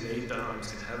those who need the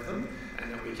homes can have them, and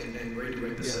that we can then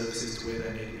redirect the services to where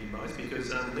they need to be most.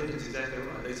 Because Lyndon's exactly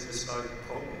right. These are bespoke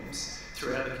problems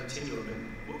throughout the continuum,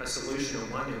 and a solution on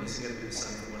one end isn't going to be the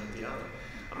same for one at the other.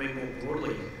 I mean, more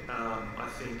broadly, I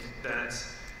think that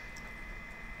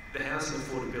the housing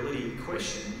affordability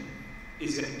question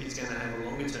is going to have a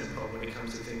longer term problem when it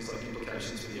comes to things like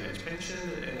implications for the age pension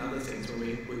and other things. When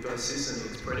we've got a system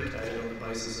that's predicated on the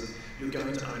basis of you're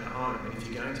going to own a home, and if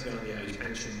you're going to go on the age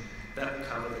pension, that will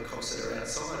cover the costs that are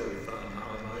outside of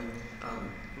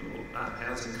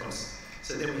housing costs.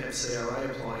 So then we have CRA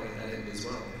applying at that end as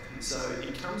well. So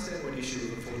it comes down to an issue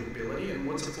of affordability, and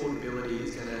what's affordability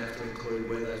is going to have to include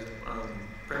where those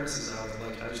premises are, the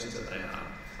locations that they are,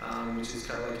 which is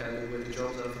co-located where the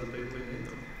jobs are for the people who need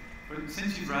them. Well,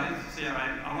 since you've raised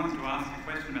CRA, I wanted to ask a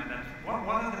question about that.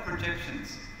 What are the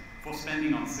projections for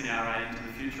spending on CRA into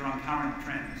the future on current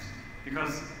trends?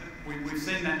 Because we've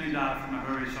seen that new data from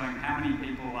Ahuri showing how many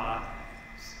people are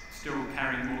still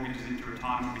carrying mortgages into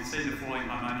retirement. We see the falling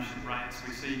home ownership rates.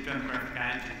 We see demographic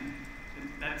ageing.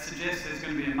 That suggests there's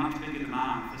going to be a much bigger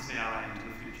demand for CRA into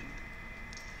the future.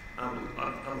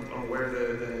 I'm aware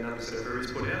of the numbers that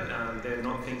Ahuri's put out. They're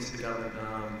not things the government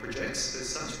projects as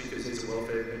such, because these are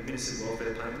administered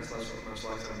welfare payments, much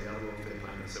like some of the other welfare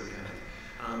payments that we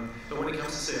have. But when it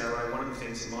comes to CRA, one of the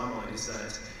things in my mind is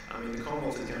that the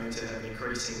Commonwealth is going to have an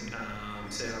increasing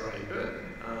CRA burden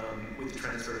with the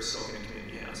transfer of stock into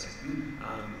community housing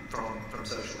from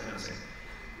social housing.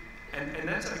 And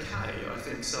that's okay, I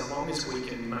think, so long as we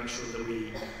can make sure that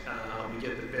we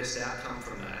get the best outcome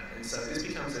from that. And so this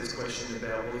becomes this question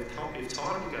about, well, if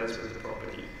title goes with the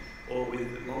property, or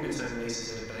with longer-term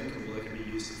leases that are bankable that can be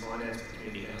used to finance the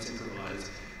community housing providers,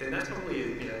 then that's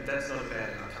probably, that's not a bad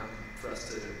outcome for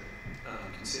us to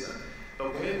consider.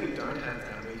 But where we don't have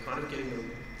that, we're kind of getting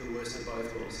the worst of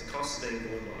both worlds. The costs being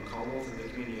borne by the Commonwealth, and the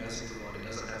community housing provider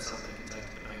doesn't have something they can take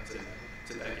to the bank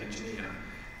to back engineer.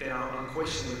 Then I'm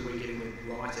questioning whether we're getting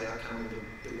the right outcome or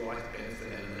the right benefit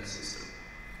out of that system.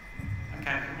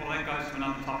 Okay, well that goes to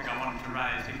another topic I wanted to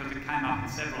raise, because it came up in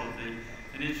several of the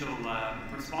initial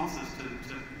responses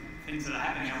to things that are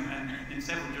happening, and in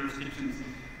several jurisdictions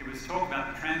it was talk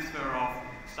about the transfer of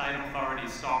state authority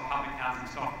stock, public housing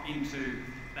stock, into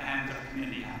the hands of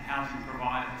community housing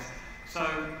providers. So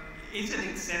is it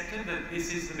accepted that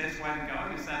this is the best way to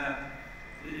go?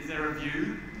 Is there a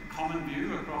view, common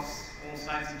view across all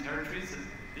states and territories that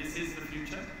this is the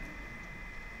future?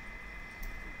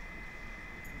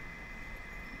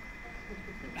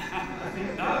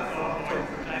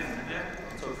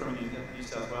 So from a New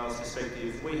South Wales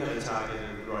perspective, we have a target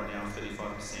of right now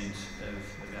 35%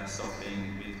 of our stock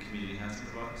being with community housing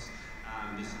providers.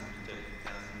 this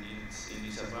 130,000 units in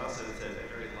New South Wales, so it's a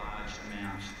very large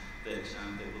amount that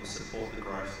will support the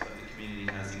growth of the community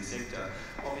housing sector.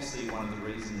 Obviously, one of the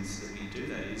reasons that we do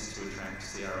that is to attract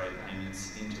CRA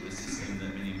payments into a system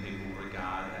that many people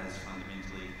regard as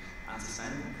fundamentally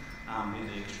unsustainable. With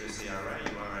the extra CRA,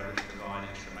 you are able to provide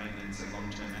extra maintenance and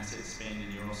long-term asset spend,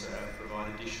 and you're also able to provide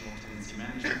additional tenancy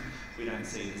management. We don't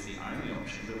see it as the only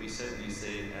option, but we certainly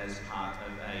see it as part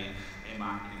of a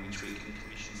market in which we can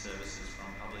commission services from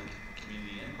public,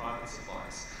 community and private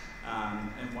suppliers.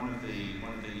 And one of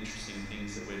the interesting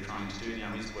things that we're trying to do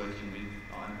now is working with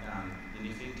the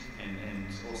NIFIC and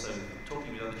also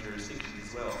talking with other jurisdictions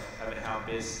as well about how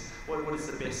best, what is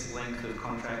the best length of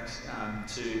contract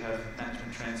to have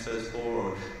management transfers for,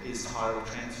 or is title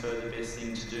transfer the best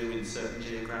thing to do in certain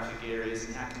geographic areas,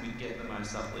 and how can we get the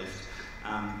most uplift?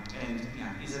 And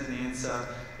is it an answer?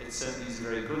 It certainly is a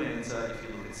very good answer if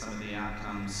you look at some of the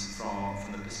outcomes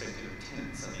from the perspective of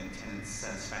tenants. I think tenant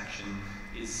satisfaction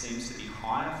seems to be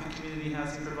higher for community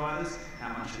housing providers. How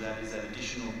much of that is that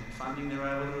additional funding they're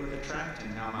able to attract,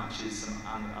 and how much is some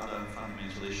other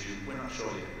fundamental issue? We're not sure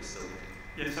yet, we're still looking.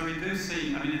 Yeah, so we do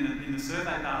see, I mean, in the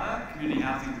survey data, community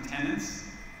housing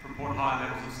tenants report higher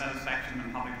levels of satisfaction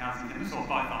than public housing tenants, or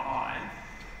both are high.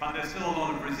 But there's still a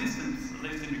lot of resistance, at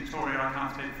least in Victoria, I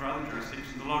can't speak for other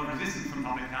jurisdictions, a lot of resistance from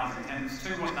public housing tenants to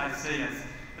what they see as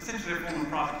essentially a form of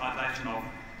privatisation of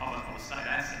a state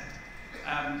asset.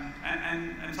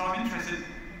 And so I'm interested,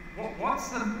 what's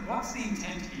the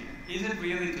intent here? Is it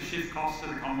really to shift costs to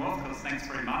the Commonwealth, because thanks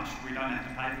very much, we don't have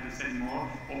to pay for this anymore,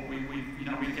 or we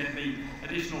get the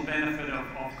additional benefit of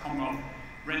Commonwealth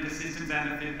rent assistance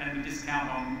and the discount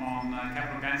on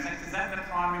capital gains tax? Is that the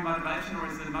primary motivation, or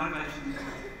is the motivation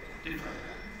different?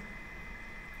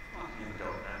 I can go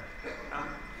with that.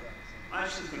 I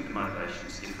actually think the motivation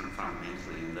is different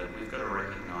fundamentally, in that we've got to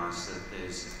recognise that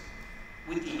there's,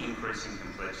 with the increasing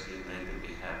complexity of need that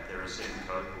we have, there are certain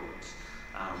cohorts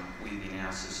within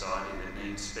our society that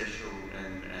need special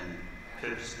and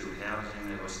purpose-built housing.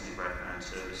 They also need wraparound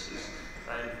services.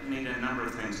 They need a number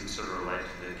of things that sort of relate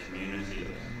to the community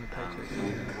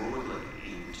more broadly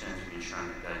in terms of ensuring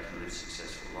that they can live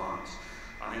successful lives.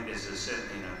 I think there's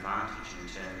certainly an advantage in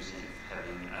terms of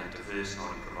having a diverse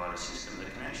multi-provider system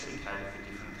that can actually cater for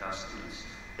different customers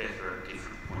better at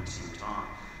different points in time.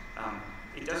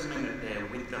 It doesn't mean that they're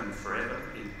with them forever.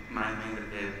 It may mean that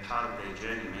they're part of their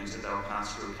journey. It means that they'll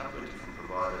pass through a couple of different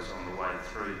providers on the way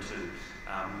through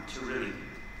to really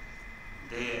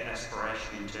their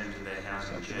aspiration in terms of their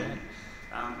housing journey.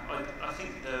 I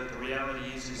think the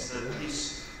reality is that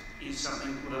this is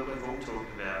something that we've all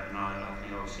talked about, and I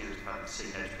think I was here as part of the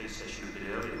CHP session a bit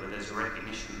earlier, where there's a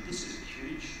recognition that this is a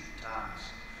huge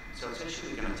task. So it's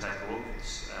actually going to take all of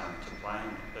us to play in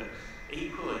it. But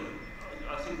equally,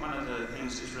 I think one of the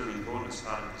things that's really important as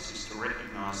part of this is to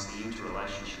recognise the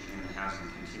interrelationship in the housing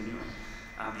continuum.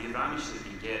 The advantage that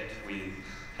you get with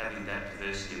having that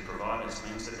diversity of providers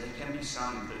means that there can be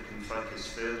some that can focus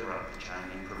further up the chain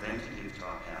in preventative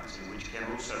type housing, which can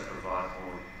also provide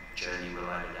more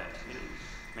journey-related activity.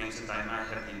 It means that they may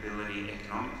have the ability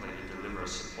economically to deliver a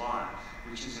supply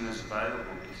which isn't as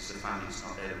available because the funding's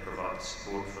not there to provide the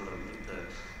support for the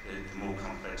more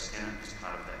complex tenant as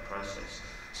part of that process.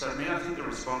 So now I think the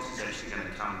response is actually going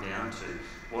to come down to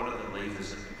what are the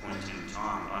levers at the point in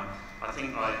time. I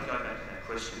think I go back to that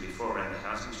question before around the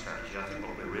housing strategy. I think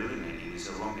what we're really needing is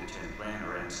a longer term plan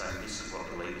around saying this is what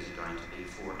the levers are going to be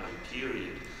for a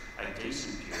period, a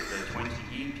decent period, a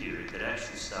 20-year period that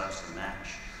actually starts to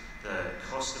match the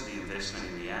cost of the investment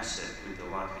in the asset with the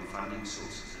likely funding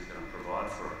sources that are going to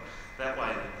provide for it. That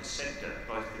way that the sector,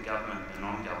 both the government, the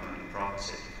non-government and private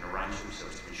sector, can arrange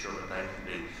themselves to ensure that they can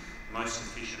be most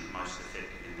efficient, most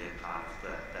effective in their part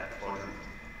of that quadrant.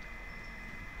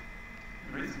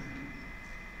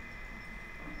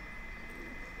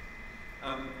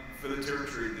 For the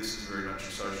Territory, this is very much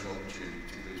a social opportunity,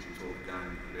 particularly as we talk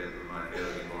again about the remote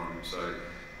housing environment. So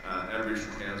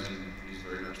Aboriginal housing is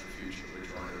very much the future that we're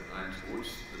trying to aim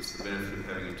towards. It's the benefit of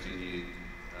having a 10-year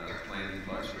plan in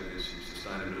place where there's some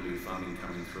sustainability of funding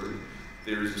coming through.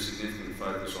 There is a significant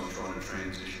focus on trying to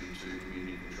transition to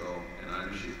community control and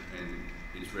ownership, and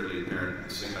it's readily apparent that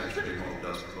the CHP model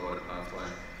does provide a pathway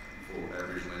for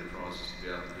Aboriginal enterprises to be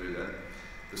able to do that.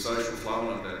 The social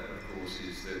flow of that, of course,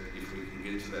 is that if we can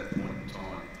get to that point in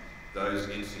time, those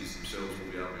entities themselves will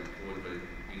be able to employ people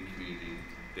in community,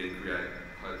 then create,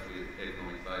 hopefully, an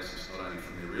economic basis, not only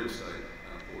from their real estate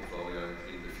portfolio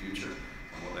in the future,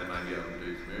 and what they may be able to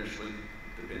do commercially,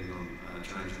 depending on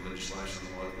changing legislation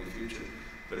in the local future,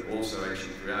 but also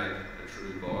actually create a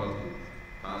true viable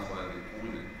pathway of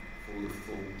employment for the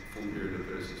full period of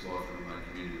a person's life in a remote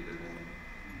community that they're born in.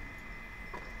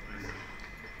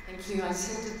 Thank you. I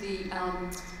attended the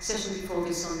session before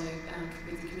this on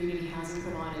with the community housing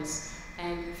providers,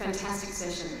 and fantastic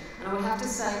session. And I would have to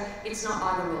say, it's not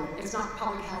either or. It's not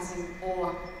public housing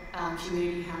or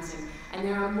community housing. And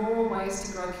there are more ways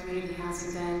to grow community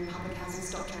housing than public housing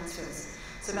stock transfers.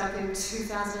 So back in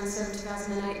 2007,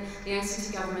 2008, the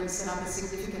ACT government set up a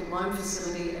significant loan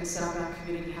facility and set up our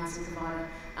community housing provider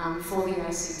for the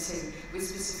ACT with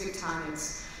specific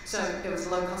targets. So there was a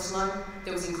low-cost loan,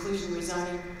 there was inclusionary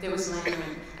zoning, there was land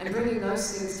rent. And bringing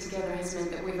those things together has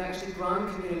meant that we've actually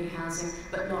grown community housing,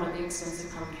 but not at the expense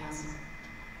of public housing.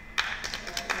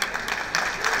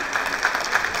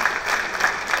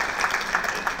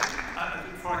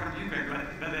 Before I continue, Greg,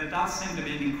 but there does seem to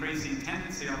be an increasing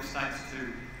tendency of states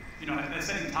to, they're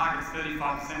setting targets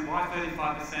 35%. Why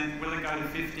 35%? Will it go to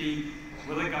 50?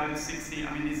 Will it go to 60?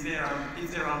 I mean, is there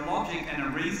a logic and a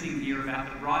reasoning here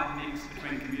about the right mix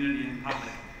between community and public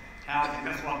housing?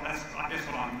 That's I guess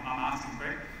what I'm asking,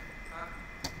 Greg.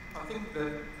 I think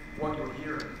that what you're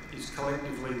hearing is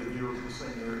collectively the view of the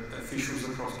senior officials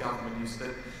across government is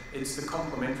that it's the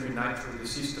complementary nature of the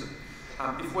system.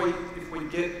 If we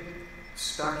get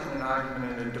stuck in an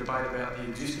argument and a debate about the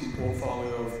existing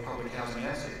portfolio of public housing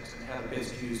assets and how to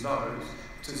best use those,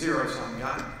 it's a zero-sum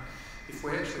game. If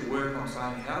we actually work on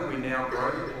saying how do we now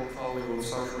grow the portfolio of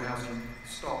social housing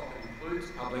stock that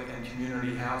includes public and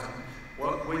community housing,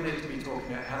 well, we need to be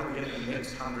talking about how do we get the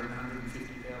next 100,000,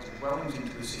 150,000 dwellings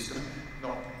into the system,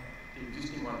 not the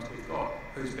existing ones we've got,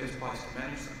 who's best placed to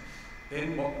manage them.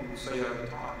 Then what we will see over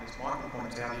time, as Michael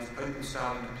points out, is people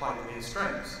starting to play to their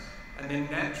strengths. And then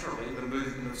naturally, the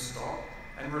movement of stock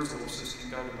and resources can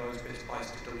go to those best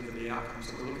placed to deliver the outcomes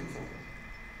that we're looking for.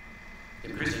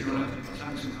 Yeah, Chris, you want to say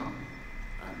some comment?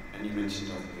 And you mentioned,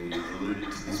 you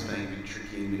alluded to this being a bit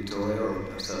tricky in Victoria, or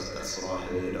perhaps that's what I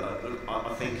heard.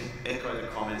 I think, echo the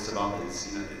comments of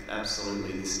others,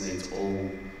 absolutely this needs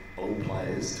all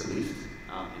players to lift.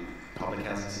 The public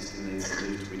housing system needs to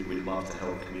lift. We'd love to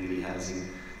help community housing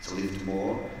to lift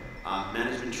more.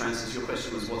 Management transfers, your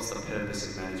question was what's the purpose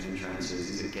of management transfers?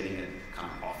 Is it getting it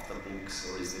kind of off the books,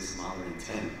 or is there some other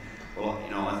intent? Well,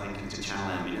 I think to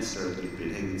channel our minister a little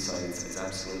bit, he would say it's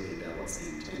absolutely about what's the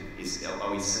intent.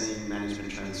 Are we seeing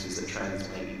management transfers that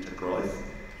translate into growth?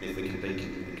 And if we can be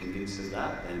convinced of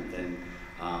that, then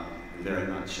very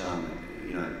much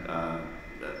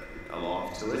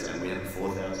alive to it. And we have a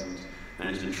 4,000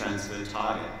 management transfer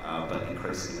target, but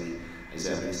increasingly, as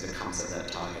our minister comes at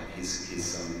that target, his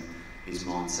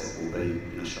mindset will be,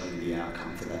 showing the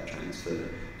outcome for that transfer.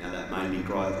 Now that may be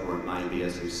growth, or it may be,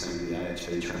 as we've seen with the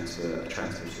AHV transfer, a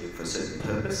transfer for a certain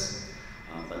purpose.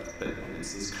 But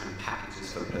it's this kind of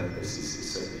packages for purpose is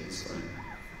certainly his phone.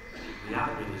 The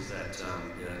other bit is that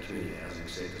community housing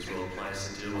sector is well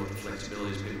placed to deal with the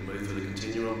flexibility as people move through the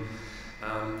continuum.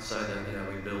 So that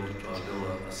we try to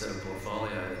build a set of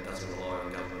portfolio that doesn't rely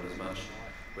on government as much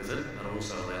with it, and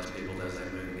also allows people as they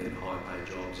move and get high paid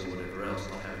jobs and whatever else,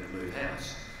 not having to move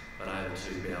house, but able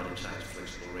to be able to change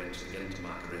flexible rents and get into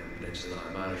market rent and potentially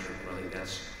home ownership. And I think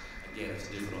that's, again, it's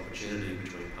a different opportunity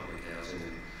between public housing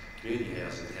and community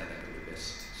housing and how that can be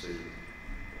best suited.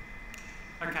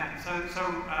 Okay, so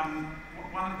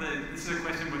this is a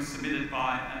question was submitted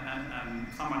by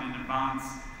someone in advance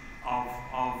of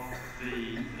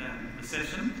the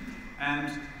session,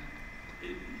 and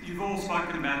you've all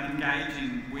spoken about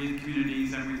engaging with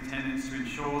communities and with tenants to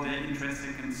ensure their interests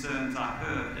and concerns are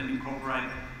heard and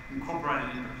incorporated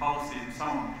into policy and so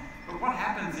on. But what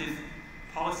happens if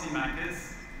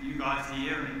policymakers, you guys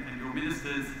here and your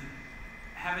ministers,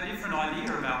 have a different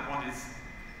idea about what is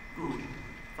good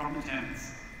from the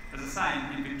tenants? As I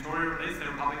say, in Victoria at least, there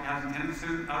are public housing tenants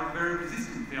who are very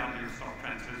resistant to the idea of stock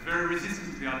transfers, very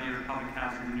resistant to the idea of public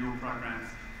housing renewal programs.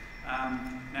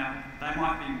 Now, they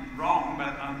might be wrong,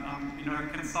 but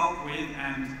consult with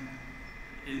and,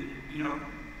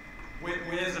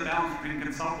 where's the balance between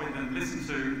consult with and listen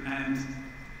to, and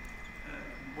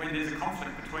when there's a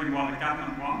conflict between what the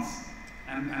government wants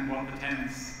and what the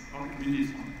tenants, what the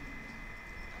communities want?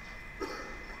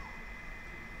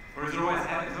 Or is it always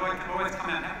come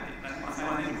out happily?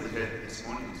 I think we heard this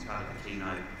morning as part of the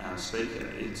keynote speaker,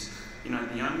 it's,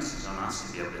 the onus is on us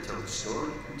to be able to tell the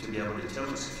story, to be able to tell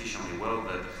it sufficiently well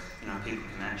that, people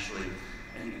can actually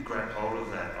grab hold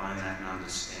of that, own that and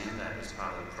understand that as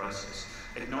part of the process.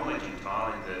 Acknowledge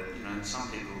entirely that, some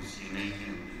people's unique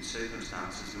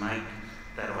circumstances make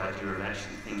that idea of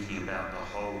actually thinking about the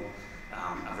whole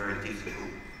a very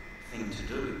difficult thing to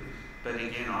do. But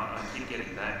again, I keep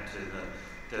getting back to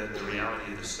the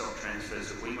reality of the stock transfers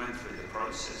that we went through the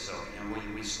process of.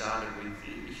 We started with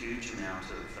a huge amount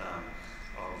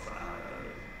of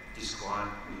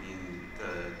described within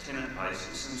the tenant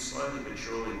basis, and slowly but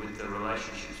surely with the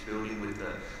relationships building with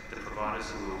the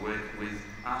providers that we were working with,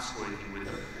 us working with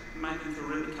them, made them feel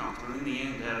really comfortable. In the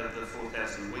end, out of the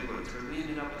 4,000 we worked through, we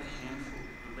ended up with a handful,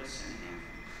 less than a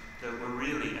handful, that were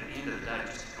really, at the end of the day,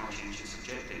 just a conscientious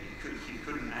objective. You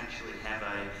couldn't actually have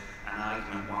an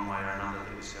argument one way or another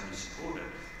that was going to support it.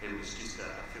 It was just a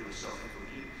philosophical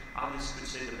view. Others could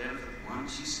see the benefit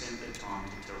once you spent the time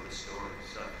to tell the story.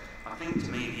 So I think to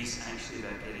me it is actually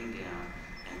about getting down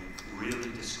and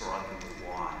really describing the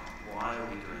why. Why are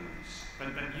we doing this?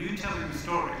 But you telling the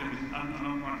story, I'm not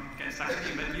going to get stuck with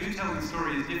you, but you telling the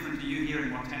story is different to you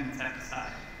hearing what tenants have to say.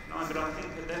 No, but I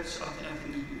think I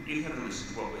think you haven't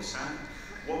listened to what we're saying.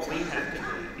 What we have to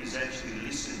do is actually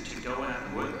listen to go out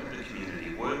and work with the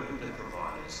community, work with the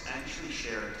providers, actually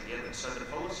share it together. So the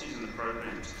policies and the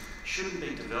programs shouldn't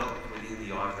be developed within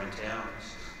the ivory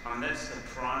towers. I mean, that's the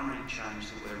primary change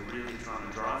that we're really trying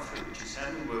to drive through, which is how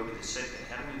do we work with the sector,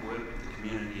 how do we work with the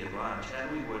community at large, how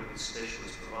do we work with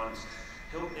specialist providers,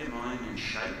 help them own and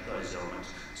shape those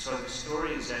elements. So the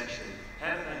story is actually,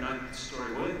 how do they know that the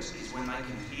story works, is when they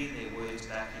can hear their words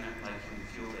back in it, they can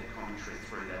fuel their commentary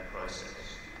through that process.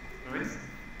 Louise?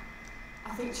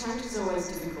 I think change is always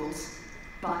difficult,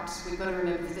 but we've got to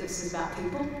remember that this is about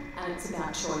people and it's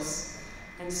about choice.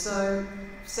 And so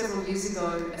several years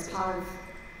ago, as part of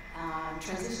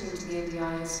transitioning to the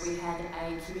NDIS, we had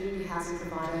a community housing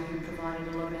provider who provided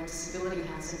a lot of our disability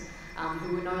housing,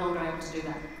 who were no longer able to do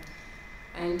that.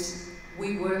 And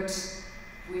we worked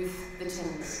with the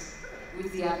tenants,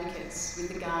 with the advocates,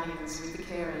 with the guardians, with the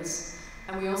carers,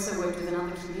 and we also worked with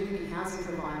another community housing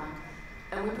provider.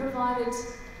 And we provided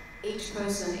each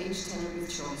person, each tenant with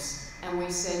choice. And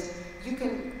we said, you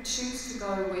can choose to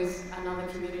go with another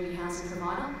community housing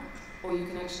provider, or you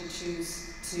can actually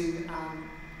choose to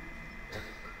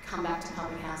come back to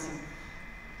public housing.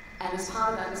 And as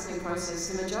part of that listening process,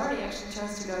 the majority actually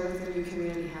chose to go with a new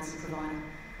community housing provider.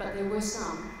 But there were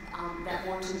some that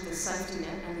wanted the safety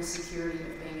net and the security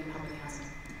of being in public housing,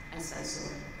 as they saw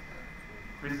it.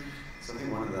 Chris? So I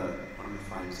think one of the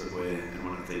frames that and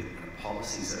one of the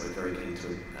policies that we're very keen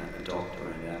to adopt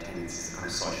around our tenants is the kind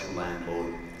of social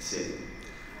landlord setting,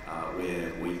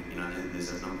 where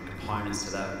there's a number of components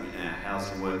to that. In our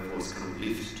housing workforce kind of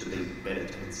lift to be better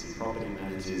tenants and property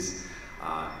managers.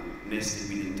 Nested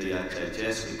within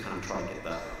DHHS, we kind of try to get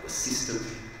the system,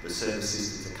 the service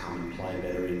system to come and play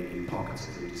better in pockets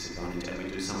of real disadvantage, and we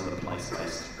do some of the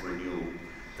place-based renewal,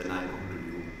 the neighbourhood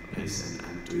renewal piece,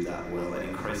 and do that well. And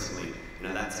increasingly,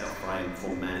 that's our frame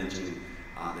for managing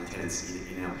the tenants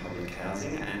in our public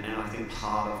housing, and I think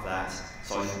part of that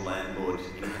social landlord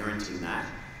inherent in that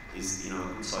is, a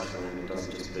good social landlord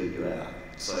doesn't just boot you out.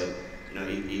 So, it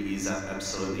is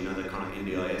absolutely, the kind of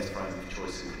NDIS frame of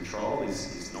choice and control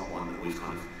is not one that we've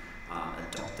kind of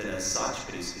adopted as such,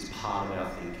 but is part of our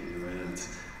thinking around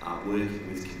working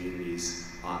with communities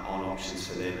on options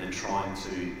for them and trying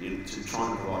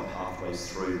to provide pathways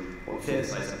through what fair to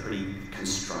say is a pretty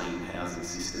constrained housing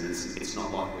system. It's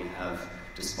not like we have,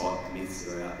 despite the myths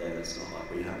that are out there, it's not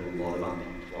like we have a lot of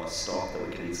underutilised stock that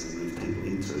we can easily move people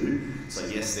into. So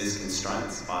yes, there's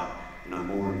constraints, but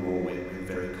more and more we're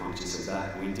very conscious of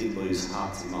that. We did lose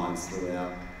hearts and minds through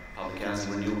our public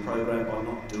housing renewal program by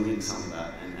not doing some of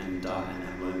that and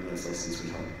have learned those lessons, we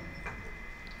hope.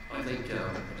 I think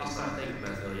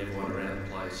Matthew, everyone around the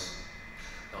place,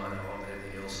 I know of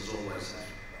everything else, has always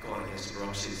gone against the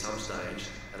bureaucracy at some stage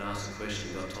and asked a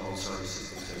question, got told, so the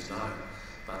system says no.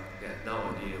 But no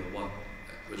idea what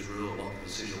was ruled, what the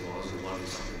decision was, and what was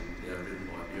something written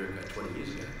by a bureaucrat 20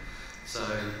 years ago. So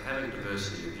having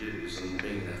diversity of views and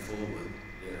bringing that forward,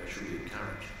 should be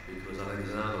encouraged, because I think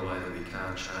there's another way that we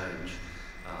can't change,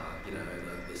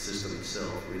 the system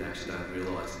itself. We actually don't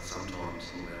realise that sometimes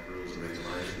some of our rules and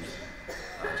regulations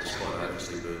are just quite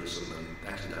overly burdensome and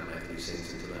actually don't make any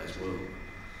sense in today's world.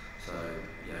 So,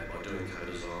 by doing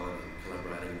co-design and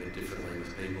collaborating a bit differently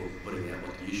with people, putting out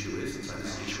what the issue is and saying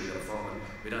this is the issue we've got to find.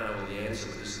 We don't know all the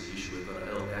answer, but this is the issue we've got to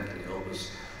help. How can you help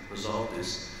us resolve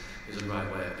this? Is a great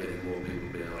way of getting more people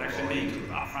to be able to actually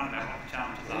being upfront about what the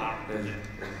challenges are.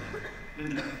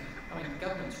 Linda? I mean,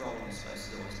 government's role in this space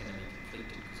is always going to be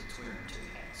conflicted because it's wearing two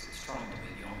hats. It's trying to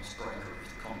be the honest broker of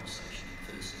the conversation in the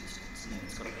first instance, and then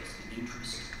it's got a vested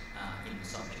interest in the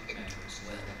subject matter as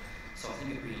well. So I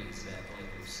think it really is about the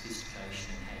level of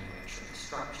sophistication and how you actually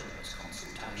structure those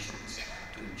consultations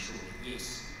to ensure that,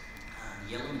 yes,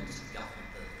 the elements of government,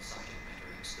 the subject matter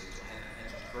experts will have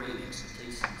a degree of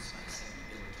expertise in the space, have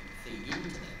the ability to feed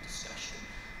into that discussion,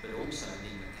 but also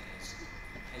then that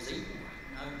has equal weight,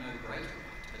 no greater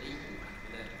weight, but equal weight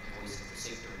without the voice of the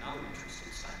sector and other interested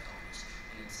stakeholders.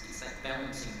 And it's that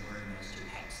balancing room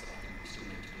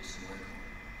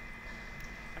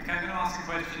ask a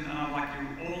question, and I'd like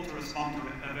you all to respond to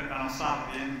it, and I'll start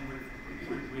at the end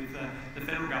with the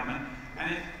federal government.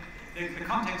 And the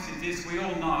context is this: we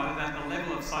all know that the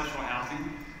level of social housing,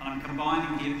 and I'm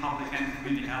combining here public and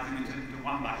community housing into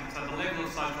one bucket, so the level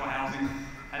of social housing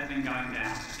has been going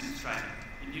down in Australia.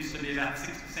 It used to be about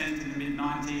 6% in the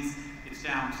mid-90s, it's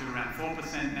down to around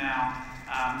 4% now.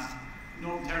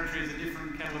 Northern Territory is a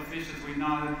different kettle of fish, as we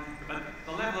know, but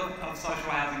the level of social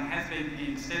housing has been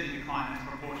in steady decline as a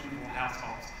proportion of all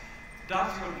households. Does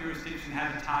your jurisdiction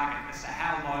have a target as to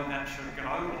how low that should go,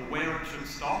 or where it should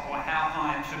stop, or how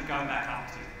high it should go back up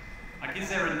to? Like, is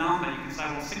there a number you can say,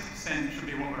 well, 6% should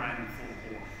be what we're aiming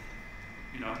for, or,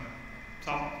 you know?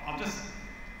 So I'll just...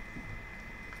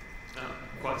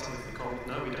 Quite simply,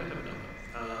 no, we don't have a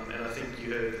number. And I think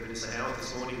you heard Minister Howard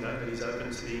this morning, though, that he's open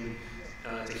to being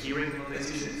to hearing on these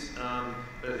issues.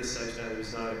 But at this stage, no, there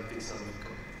is no fixed number.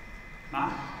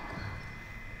 Mark?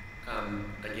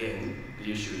 Again,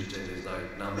 the issue is that there's no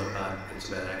number, but it's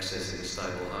about accessing a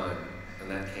stable home,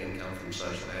 and that can come from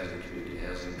social housing, community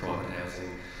housing, private housing,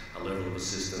 a level of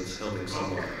assistance, helping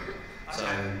someone. So,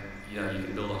 you know, you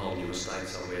can build a whole new estate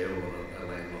somewhere or a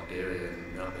landlocked area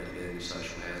and not be able to get any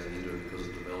social housing into it because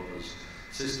of the developer's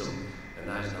system, and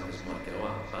those numbers might go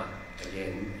up. But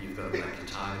again, you've got to make your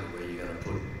target where you're going to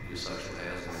put your social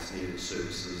housing that's near the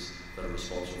services that are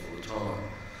responsible for the time.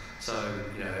 So,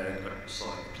 you know, it's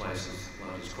like places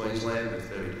large as Queensland with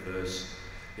very diverse,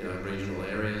 you know, regional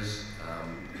areas,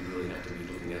 you really have to be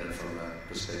looking at it from a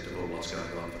perspective of what's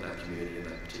going on for that community and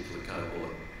that particular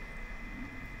cohort.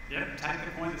 Yep, take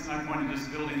the point. There's no point in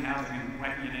just building housing and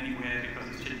whacking it anywhere because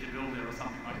it's cheap to build there or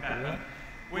something like that. But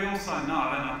we also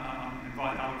know, and I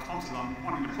invite other responses, I'm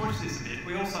wanting to push this a bit,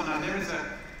 we also know there is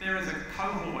a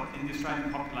cohort in the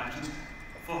Australian population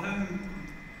for whom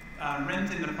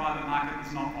rent in the private market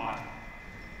is not vital.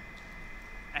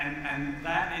 And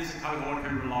that is a cohort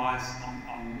who relies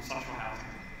on social housing.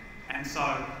 And so,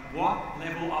 what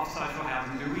level of social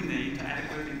housing do we need to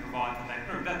adequately provide for that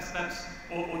group?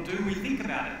 Or do we think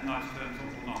about it in those terms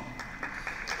or not?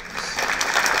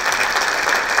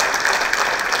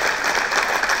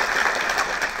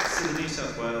 So the New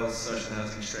South Wales social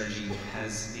housing strategy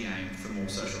has the aim for more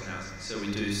social housing. So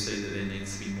we do see that there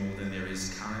needs to be more than there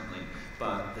is currently.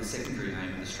 But the secondary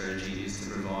aim of the strategy is to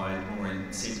provide more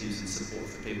incentives and support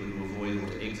for people to avoid or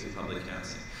to exit public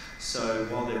housing. So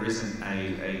while there isn't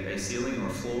a ceiling or a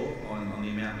floor on the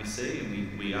amount we see,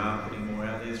 and we are putting more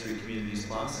out there through Communities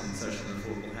Plus and Social and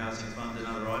Affordable Housing Fund and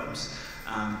other items,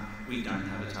 we don't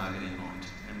have a target in mind.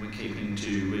 And we're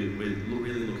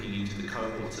really looking into the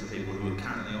cohorts of people who are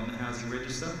currently on the housing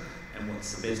register and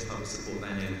what's the best public support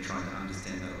they need, and trying to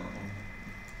understand that a lot more.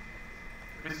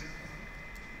 Chris?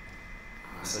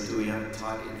 So do we have a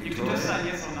target in Victoria? You can just say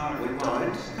yes or no. We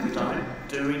don't.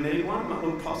 Do we need one?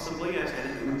 Well, possibly, and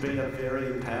it would be a very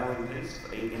empowering piece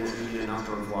in a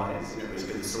number of ways. It would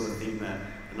be the sort of thing that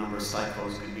a number of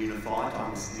stakeholders could unify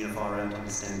around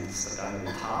understanding the scope of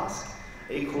the task.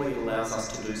 Equally, it allows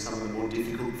us to do some of the more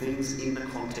difficult things in the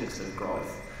context of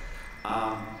growth.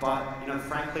 But, you know,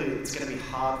 frankly, it's going to be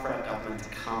hard for our government to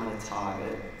come at a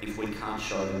target if we can't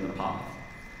show them the path.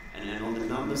 And on the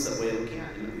numbers that we're looking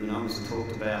at, and the numbers we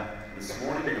talked about this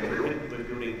morning, we're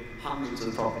building hundreds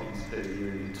of properties per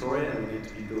year in Victoria, and we need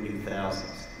to be building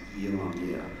thousands year on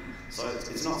year. So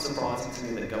it's not surprising to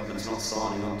me that government's not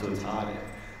signing up to a target.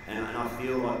 And I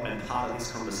feel like, and part of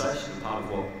this conversation, and part of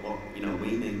what you know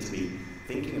we need to be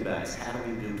thinking about is how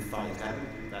do we build faith? How do we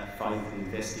build that faith in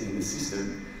investing in the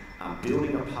system?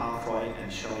 Building a pathway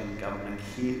and showing government a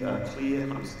clear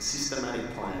kind of systematic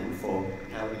plan for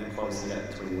how we're going to close the gap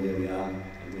between where we are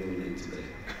and where we need to be.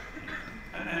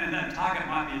 And that target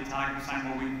might be a target of saying,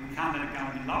 well, we can't let it go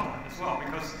any lower as well,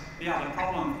 because the other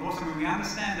problem, of course, I mean, we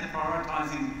understand that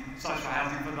prioritising social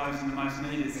housing for those in the most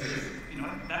need is, you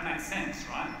know, that makes sense,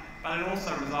 right? But it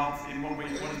also results in what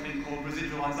has been called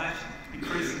residualisation,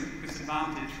 increasing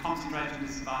disadvantage, concentration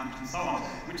disadvantage, and so on,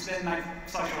 which then make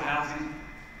social housing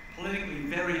politically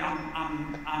very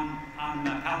unpalatable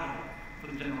for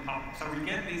the general public. So we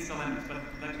get these dilemmas, but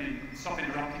let me stop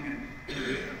interrupting and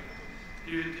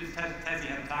does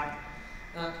Tassie have a target?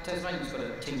 Tasmania's got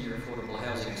a 10-year affordable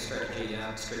housing strategy,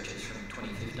 stretches from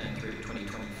 2015 through to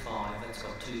 2025. That's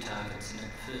got two targets in it.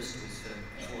 The first was for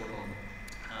affordable,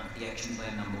 the action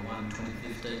plan number 1,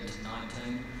 2015 to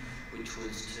 19, which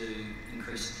was to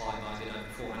increase supply by a bit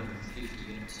over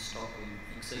 450 units of stock. We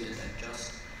exceeded that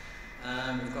just.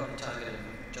 We've got a target of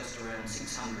just around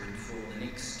 600 for the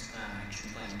next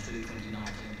action plan 2, 2019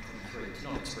 to 23. It's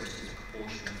not expressed as a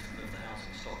proportion of the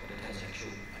housing stock, but it has actual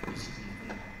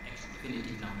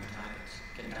definitive number of targets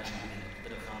contained within it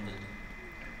that are funded.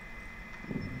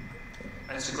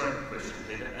 That's a great question,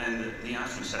 Peter, and the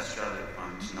answer in South Australia at the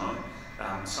moment is no.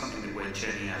 Something that we're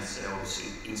churning ourselves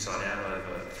inside out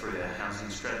over through our housing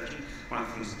strategy. One of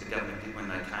the things that the government did when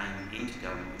they came into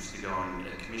government was to go and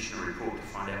commission a report to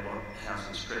find out what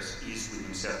housing stress is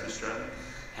within South Australia,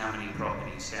 how many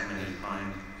properties, how many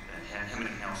homes, how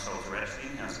many households are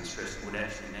actually in housing stress that would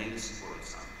actually need a supported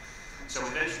sum. So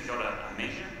we've actually got a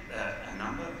measure, a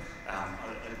number. I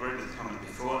agreed with the comment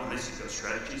before, unless you've got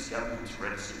strategies, governments are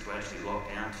reticent to actually lock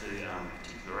down to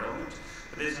particular elements.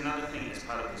 But there's another thing as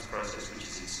part of this process which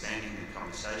is expanding the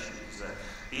conversation, because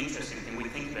the interesting thing, we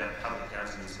think about public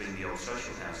housing as being the old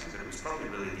social housing, but it was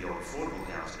probably really the old affordable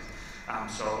housing.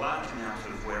 So a large amount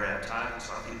of where our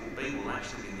targets, I think, will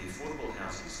actually be in the affordable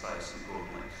housing space,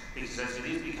 importantly, because as it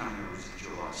is becoming a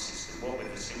residualised system, what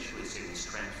we've essentially seen is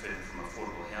transferred from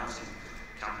affordable housing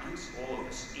companies, all of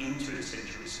us, into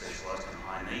essentially specialised and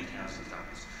high-need housing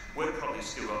companies. We've probably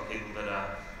still got people that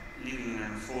are living in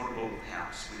an affordable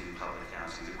house within public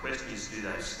housing. The question is, do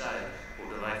they stay, or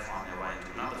do they find their way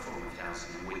into another form of housing,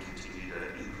 and we continue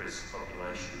to increase the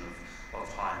population of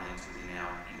high needs within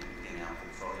our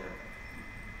portfolio?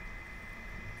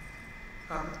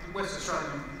 The West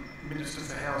Australian Minister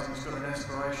for Housing has got an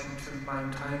aspiration to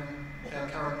maintain our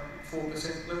current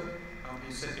 4% level.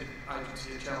 He set the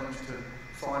agency a challenge to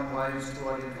find ways to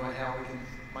identify how we can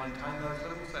maintain those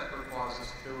levels. That requires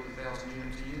us to build 1,000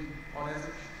 units a year on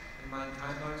average and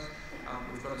maintain those.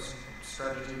 We've got a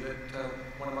strategy that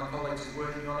one of my colleagues is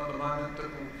working on at the moment that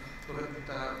will look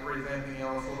at revamping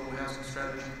our affordable housing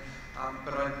strategy.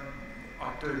 But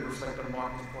I do reflect on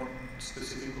Michael's point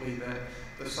specifically that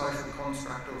the social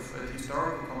construct of, the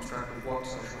historical construct of what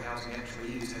social housing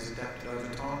actually is has adapted over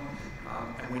time,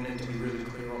 and we need to be really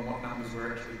clear on what numbers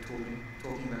we're actually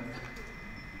talking about.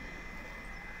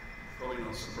 Probably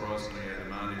not surprisingly, our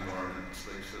demand environment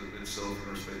speaks for itself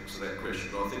in respect to that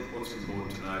question, but I think what's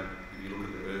important to note, if you look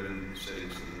at the urban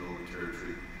settings of the Northern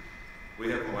Territory, we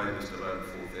have a wait list of over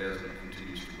 4,000 that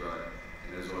continues to grow,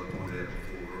 and as I pointed out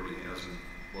before, we're already housing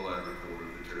well over a quarter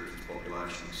of the Territory's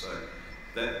population, so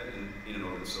that in and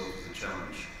of itself is a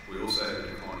challenge. We also have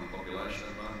a declining population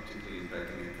at the moment, particularly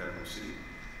impacting our capital city.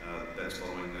 That's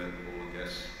following the oil and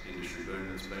gas industry boom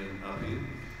that's been up here.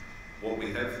 What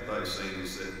we have though seen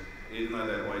is that even though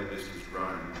that wait list has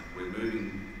grown, we're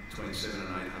moving between 700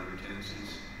 and 800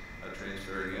 tenancies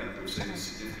transferring out. We've seen a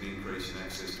significant increase in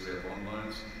access to our bond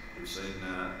loans. We've seen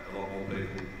a lot more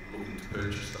people looking to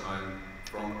purchase the home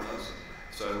from us.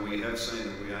 So we have seen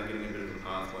that we are getting a bit of a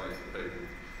pathway for people.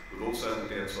 We've also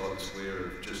looked outside the square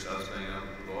of just us being able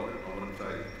to provide it. I want to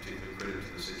take particular credit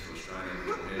to the Central Australian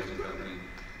Regional Housing Company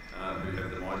who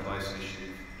have the My Place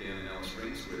initiative down in Alice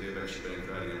Springs, where they've actually been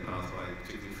creating a pathway,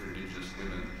 particularly for Indigenous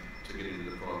women, to get into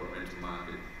the private rental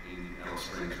market in Alice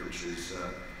Springs, which is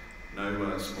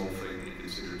no small feat when you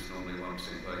consider it's normally 1%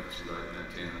 vacancy rate in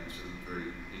that town and some very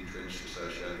entrenched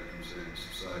associated concerns.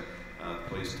 So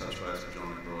please touch base with John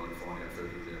McBride and find out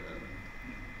further about that.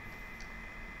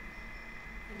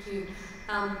 Thank you.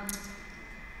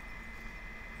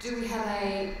 Do we have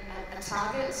a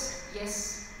target?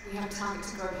 Yes, we have a target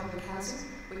to grow public housing.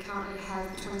 We currently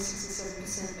have between 6 and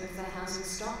 7% of the housing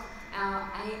stock.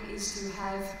 Our aim is to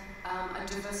have a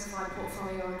diversified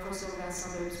portfolio across all of our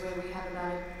suburbs, where we have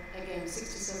about, again,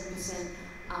 6 to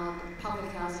 7%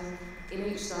 public housing in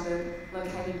each suburb,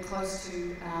 located close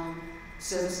to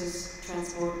services,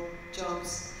 transport,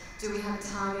 jobs. Do we have a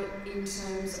target in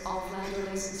terms of land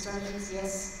release and strategies?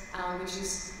 Yes, which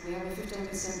is, we have a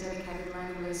 15% dedicated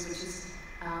land release, which is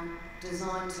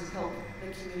designed to help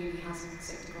the community housing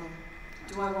sector grow.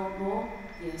 Do I want more?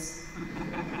 Yes.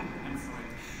 Excellent.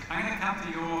 I'm going to come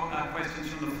to your questions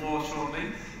from the floor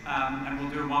shortly, and we'll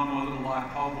do one more little live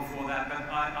poll before that. But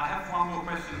I have one more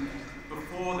question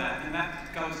before that, and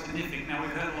that goes to NIFIC. Now,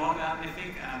 we've heard a lot about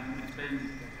NIFIC. It's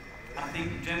been, I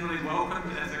think, generally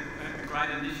welcomed as a great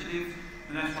initiative.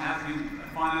 The National Housing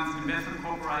Finance and Investment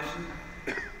Corporation,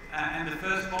 and the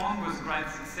first bond was a great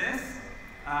success.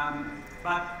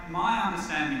 But my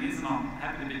understanding is, and I'm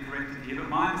happy to be corrected here, but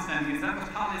my understanding is that was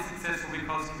partly successful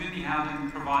because community housing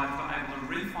providers were able to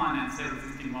refinance their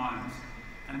existing loans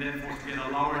and therefore to get a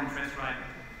lower interest rate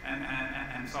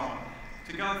and so on.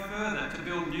 To go further, to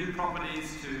build new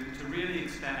properties, to really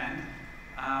expand,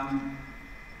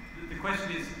 the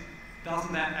question is,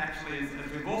 doesn't that actually,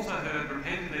 as we've also heard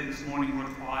repeatedly this morning,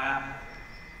 require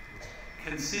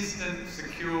consistent,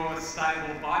 secure,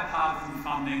 stable, bipartisan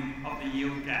funding of the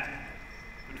yield gap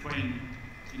between,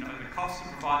 the cost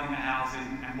of providing the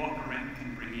housing and what the rent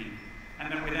can bring in.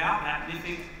 And that without that,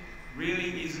 NIFIC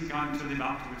really isn't going to live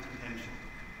up to its potential.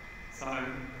 So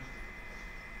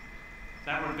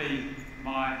that would be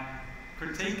my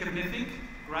critique of NIFIC,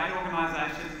 great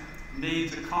organisation,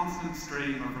 needs a constant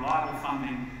stream of reliable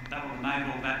funding that will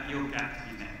enable that yield gap to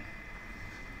be met.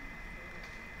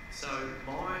 So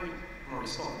my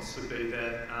response would be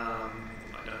that I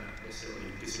don't necessarily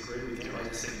disagree with you. I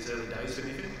just think it's early days for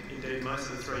NIFIC. Indeed,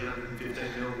 most of the 315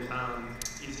 mil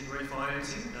is in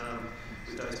refinancing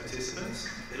with those participants.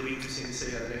 It'll be interesting to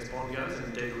see how the next bond goes, and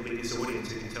indeed it'll be this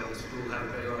audience who can tell us, will have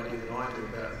a better idea than I do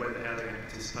about how they're going to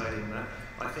participate in that.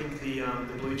 I think the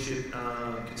blue chip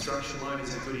construction loan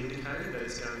is a good indicator that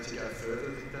it's going to go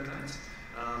further than that,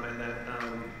 and that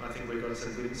I think we've got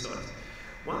some good insights.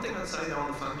 One thing I'd say though on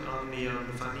the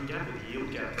funding gap, or the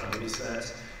yield gap though, is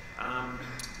that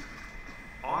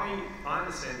I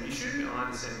understand the issue, I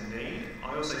understand the need.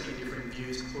 I also hear different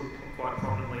views put quite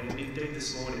prominently, and indeed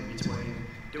this morning, between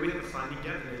do we have a funding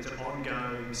gap that needs an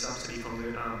ongoing subsidy from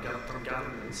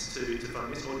governments to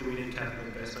fund this, or do we need capital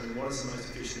investment, and what is the most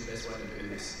efficient and best way to do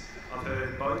this? I've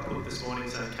heard both put this morning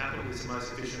saying capital is the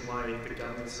most efficient way for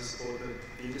governments to support the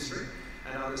industry,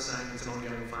 and others saying it's an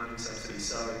ongoing funding subsidy.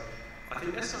 So I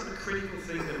think that's not a critical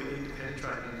thing that we need to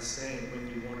penetrate and understand when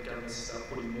you want governments to start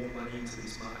putting more money into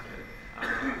this market,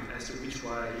 as to which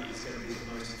way is going to be the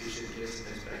most efficient, yes, and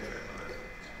best bang for our buck.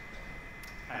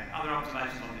 Okay, other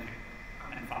observations on NIFIC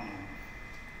and funding?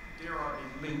 Dare I be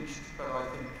lynched, but I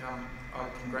think I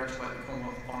congratulate the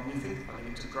Commonwealth on NIFIC. I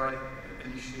think it's a great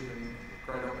initiative and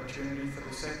great opportunity for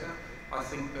the sector. I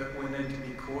think that we need to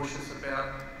be cautious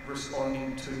about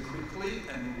responding too quickly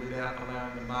and without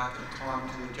allowing the market time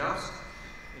to adjust.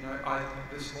 You know,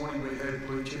 this morning we heard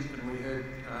Blue Chip and we heard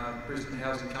Brisbane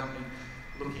Housing Company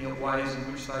looking at ways in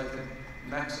which they could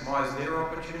maximise their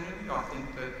opportunity. I think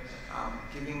that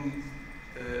giving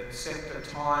the sector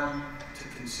time to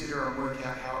consider and work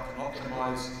out how it can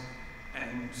optimise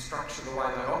and structure the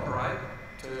way they operate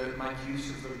to make use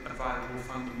of the available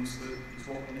funding is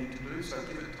what we need to do. So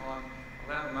give it time,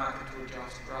 allow the market to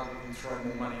adjust rather than throw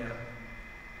more money at it.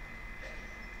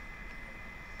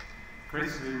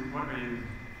 Chris, what were you?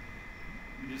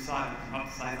 You decided not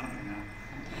to say something now.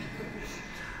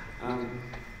 I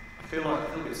feel a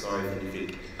bit sorry for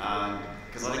NIFIC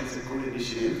because I think it's a good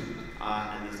initiative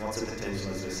and there's lots of potential,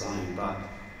 as we're saying, but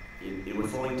we're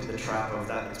falling into the trap of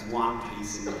that. It's one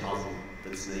piece in the puzzle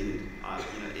that's needed.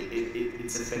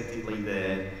 It's effectively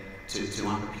there to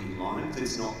underpin loans.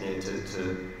 It's not there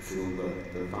to fill the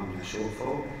funding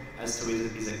shortfall. As to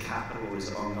is it capital or is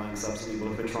it ongoing subsidy?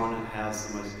 Well, if we're trying to house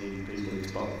the most needy people,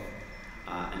 it's both.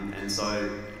 And so,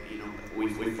 you know,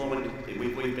 we've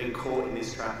been caught in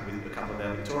this trap with a couple of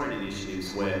our Victorian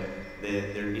initiatives where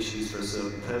they're initiatives for a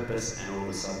certain purpose, and all of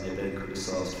a sudden they're being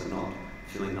criticised for not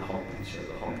filling the whole picture of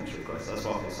growth. So that's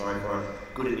why I feel sorry for it.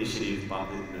 Good initiative, but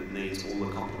it needs all the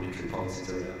complementary policies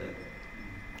around it.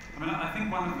 I mean, I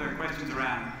think one of the questions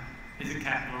around, is it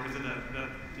capital or is it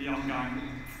the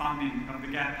ongoing funding of the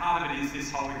gap? Part of it is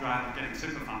this holy grail of getting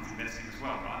super funds investing as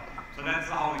well, right? So that's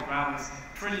the holy grail. There's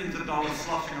trillions of dollars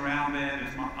sloshing around there.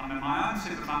 There's my own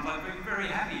super funds. I'd be very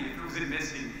happy if it was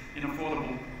investing in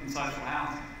affordable and social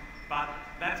housing. But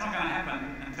that's not going to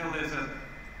happen until there's a,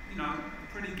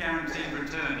 pretty guaranteed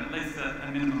return, at least a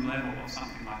minimum level or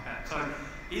something like that. So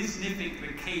is NIFIC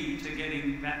the key to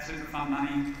getting that super fund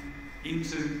money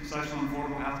into social and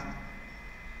affordable housing?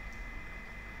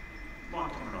 My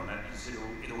comment on that is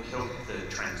it'll help the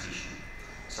transition.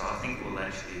 So I think it will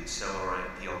actually accelerate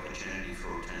the opportunity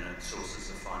for alternate sources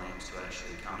of finance to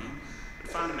actually come in. But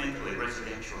fundamentally,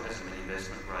 residential hasn't been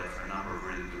investment grade for a number of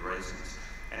really good reasons.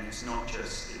 And it's not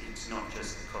just the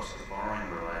cost of borrowing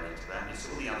related to that, it's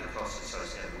all the other costs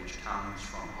associated which comes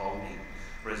from holding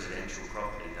residential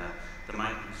property, the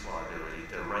maintenance liability,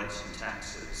 the rates and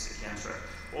taxes, the council,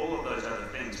 all of those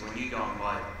other things. When you go and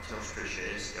buy Telstra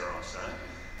shares, dare I say,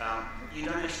 you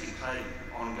don't actually pay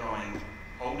ongoing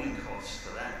holding costs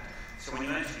for that. So when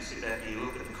you actually sit back and you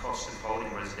look at the cost of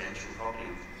holding residential property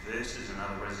versus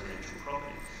another residential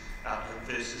property,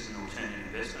 versus an alternative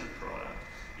investment product,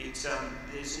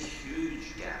 there's a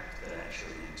huge gap that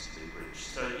actually needs to be bridged.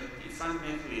 So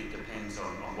fundamentally it depends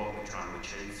on what we're trying to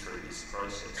achieve through this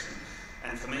process.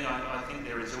 And for me, I think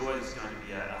there is always going to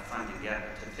be a funding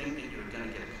gap. To think that you're going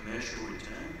to get a commercial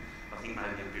return, I think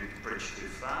maybe a bridge too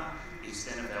far. It's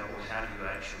then about, well, how do you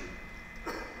actually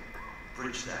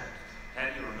bridge that? How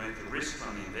do you remove the risk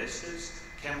from the investors?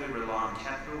 Can we rely on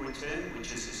capital return,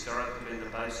 which has historically been the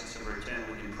basis of return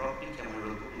within property? Can we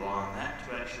rely on that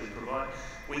to actually provide?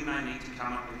 We may need to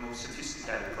come up with more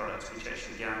sophisticated products which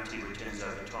actually guarantee returns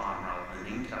over time rather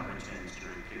than income returns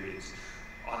during periods.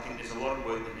 I think there's a lot of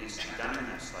work that needs to be done in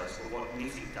that space, but what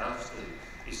NIFIC does do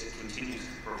is it continues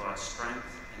to provide strength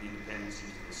and independence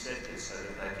into the sector so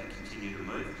that they can continue to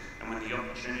move. And when the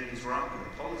opportunity is right, when the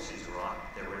policies are right,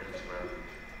 they're ready to grow.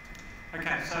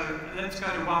 Okay, so let's go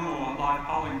to one more live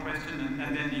polling question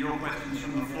and then to your questions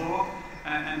from the floor.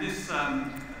 And this,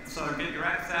 so get your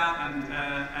acts out,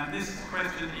 and this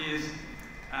question is,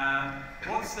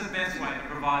 what's the best way to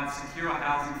provide secure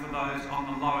housing for those on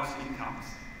the lowest incomes?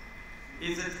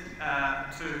 Is it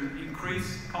to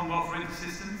increase Commonwealth rent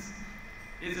assistance?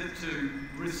 Is it to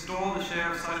restore the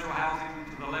share of social housing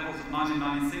to the levels of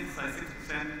 1996, say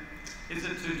 6%? Is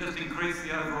it to just increase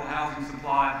the overall housing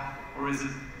supply, or is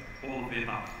it all of the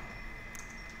above?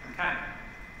 Okay,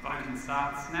 voting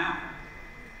starts now.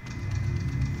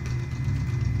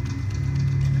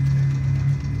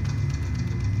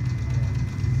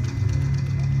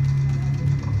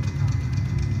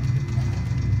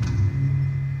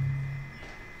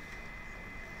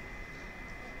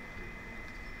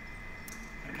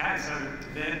 Okay, so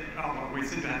there, we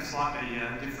seem to have slightly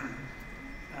different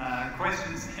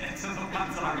questions there to the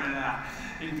ones I read out.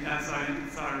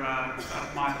 So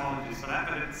my apologies for that,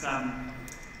 but it's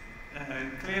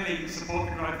clearly support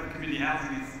the growth of community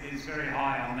housing is very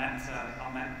high on that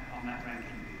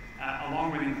ranking,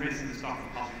 along with increasing the stock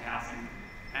of public housing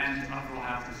and overall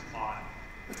housing supply.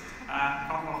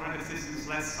 Commonwealth rent assistance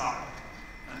less so.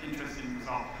 An interesting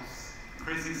result, because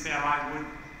increasing CRA would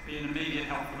be an immediate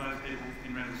help for those people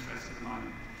in rental stress at the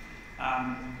moment.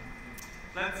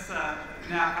 Let's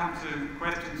now come to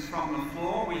questions from the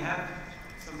floor. We have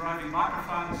some roving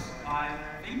microphones, I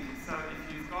think. So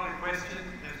if you've got a question,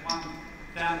 there's one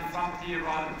down the front here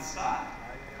right at the start,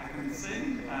 I can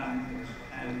see,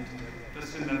 and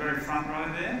just in the very front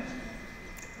row there.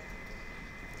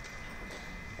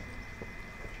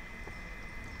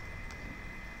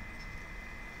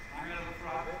 I'm going to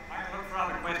look for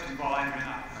other questions while Adrian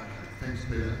asks. Okay, thanks,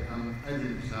 Peter.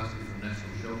 Adrian Sasky from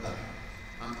National Shelter.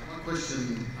 My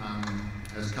question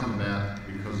has come about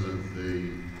because of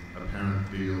the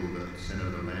apparent deal that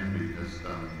Senator Lambie has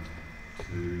done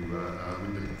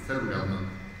with the federal government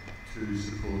to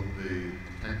support the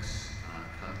tax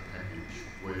cut package,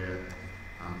 where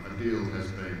a deal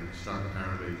has been struck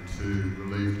apparently to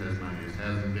relieve Tasmania's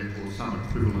housing debt or some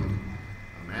equivalent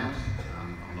amount.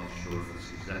 I'm not sure if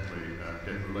it's exactly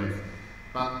debt relief.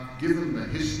 But given the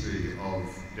history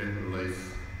of debt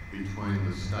relief between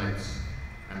the states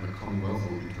and the Commonwealth,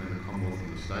 or between the Commonwealth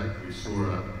and the state, we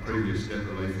saw a previous debt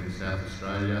relief in South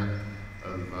Australia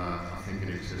of, I think, in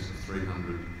excess of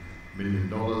 $300 million.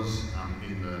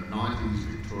 In the 90s,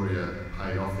 Victoria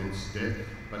paid off its debt,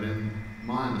 but in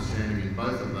my understanding, in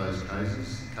both of those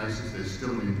cases, there's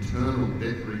still an internal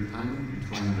debt repayment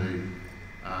between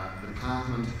the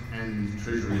Department and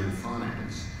Treasury and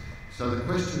Finance. So the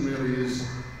question really is,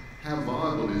 how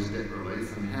viable is debt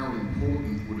relief, and how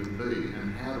important would it be,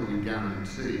 and how do we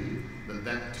guarantee that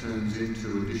that turns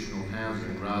into additional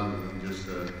housing rather than just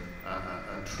a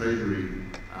Treasury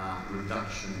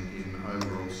reduction in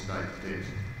overall state debt?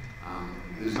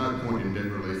 There's no point in debt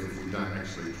relief if we don't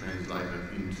actually translate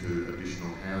it into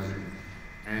additional housing.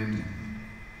 And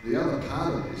the other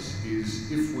part of this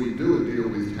is, if we do a deal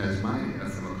with Tasmania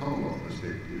from a Commonwealth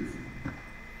perspective,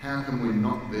 how can we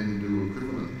not then do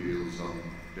equivalent deals on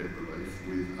debt relief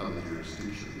with other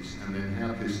jurisdictions? And then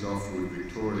how pissed off would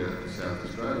Victoria and South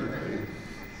Australia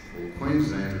be, or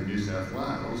Queensland and New South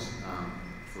Wales,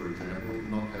 for example,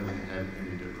 not having had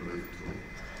any debt relief at all?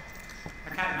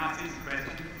 Okay, nice easy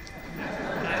question.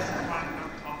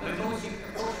 Of course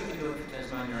you can do it for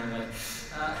Tasmania only.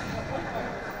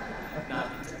 No,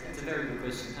 it's a very good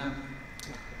question.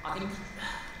 I think,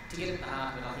 to get at the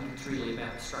heart of it, I think it's really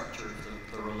about the structure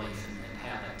of the relief and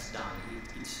how that's done.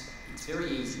 It's very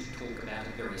easy to talk about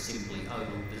it very simply. Oh,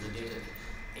 look, there's a debt of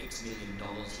X million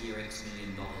dollars here, X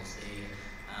million dollars there.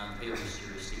 Various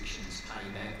jurisdictions pay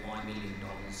back Y million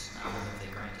dollars if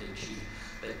they're granted each year.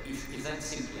 But if that's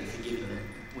simply forgiven,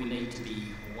 we need to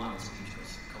be, one, as a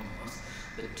Commonwealth,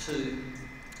 but two,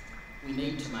 we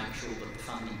need to make sure that the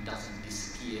funding doesn't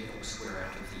disappear elsewhere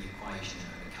out of the equation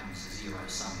and it becomes a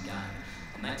zero-sum game.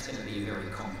 And that's going to be a very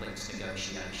complex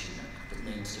negotiation that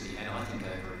needs to be had, I think,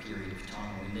 over a period of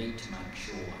time. We need to make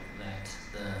sure that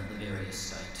the various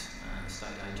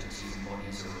state agencies and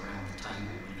bodies are around the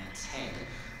table when that's had,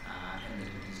 and that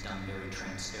it is done very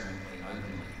transparently and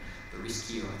openly. The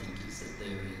risk here, I think, is that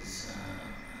there is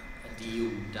a deal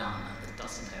done that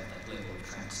doesn't have that level of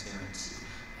transparency,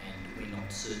 and we're not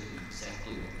certain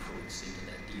exactly what the full extent of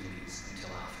that deal is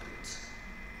until afterwards.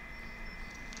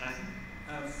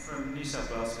 From New South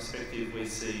Wales perspective, we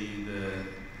see the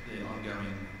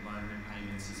ongoing loan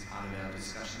repayments as part of our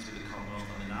discussions with the Commonwealth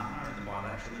on the NAHA and the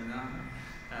bilateral in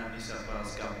NAHA. New South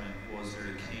Wales Government was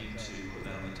very keen to put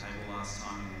that on the table last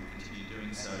time and will continue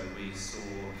doing so. So we saw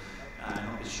an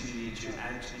opportunity to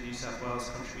add to the New South Wales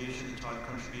contribution, the type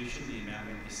contribution, the amount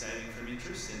we'd be saving from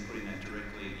interest, and putting that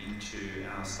directly into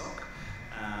our stock.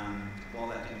 While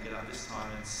that didn't get up this time,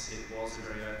 it was a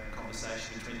very open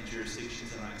conversation between the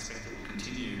jurisdictions, and I expect it will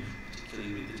continue,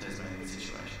 particularly with the Tasmanian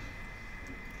situation.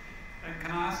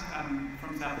 Can I ask,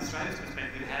 from South Australia's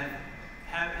perspective,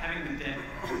 having the debt,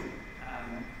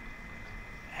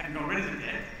 having got rid of the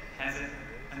debt, has it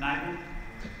enabled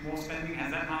more spending?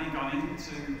 Has that money gone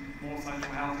into more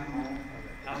social housing, more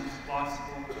housing supply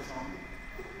support, and so on?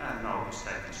 No, it was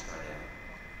taken straight out.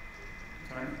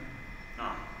 Sorry?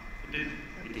 No. It didn't?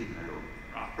 It didn't at all.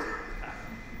 Right.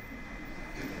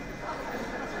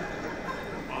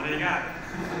 Well, there you go.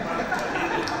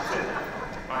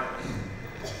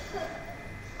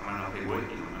 I might not be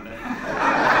working on Monday.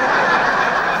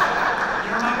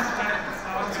 You're amongst friends, so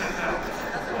I was going to tell.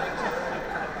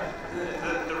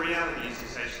 The reality is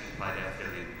it's actually played out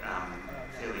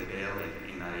fairly barely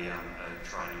in a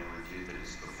training review that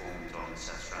is performed on the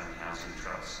South Australian Housing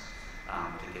Trust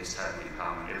that gets tabled in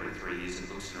Parliament every 3 years. It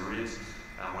looks in arrears.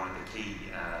 One of the key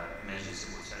measures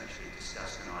that was actually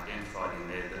discussed and identified in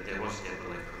there that there was debt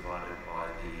relief provided by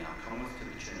the Commonwealth to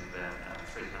the tune of about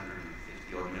 $350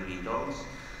 million.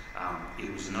 It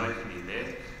was noted in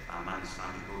there, money's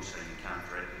fungible, so you can't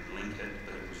directly link it,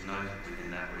 but it was noted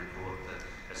within that report that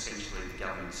essentially the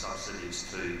government subsidies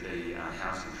to the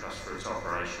Housing Trust for its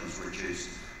operations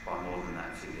reduced by more than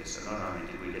that figure. So not only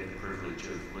did we get the privilege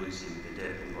of losing the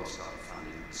debt, we lost other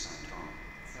funding at the same time.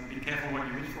 So be careful what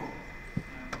you wish for.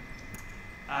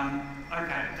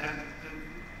 Okay,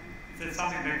 is there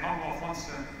something the Commonwealth wants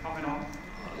to comment on?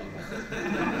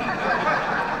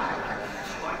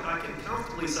 I can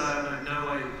comfortably say I'm in no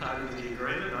way part of the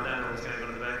agreement. I don't know what's going on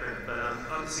in the background, but I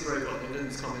disagree with what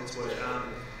Lyndon's comments were.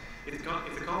 If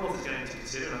the Commonwealth is going to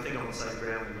consider, and I think I'm on safe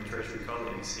ground with my Treasury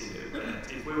colleagues here,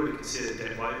 that if we were to consider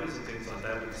debt waivers and things like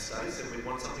that with the states, then we'd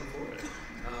want something for it.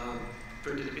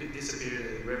 For it to disappear in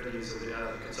the revenues of the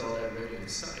consolidated revenue of the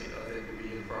state, I think would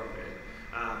be inappropriate.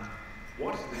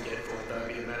 What we get for it, though,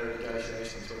 would be a matter of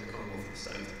negotiation between the Commonwealth and the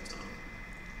state at the time.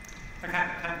 Okay,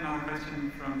 take another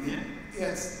question from here.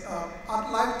 Yes, I'd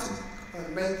like to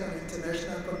make an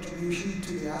international contribution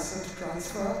to the asset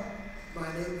transfer. My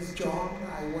name is John.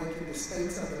 I work in the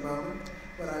States at the moment,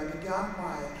 but I began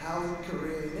my housing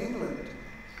career in England,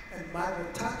 and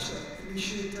Margaret Thatcher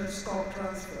initiated stock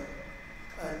transfer.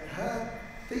 And her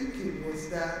thinking was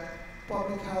that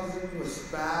public housing was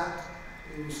bad,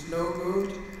 it was no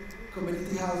good,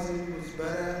 community housing was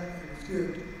better, it was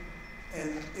good.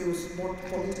 And it was more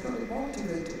politically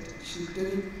motivated. She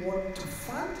didn't want to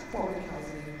fund public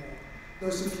housing anymore.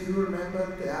 Those of you who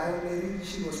remember the Iron Lady,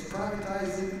 she was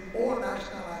privatizing all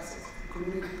national assets,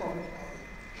 including public housing.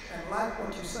 And like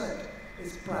what you said,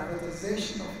 it's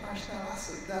privatization of national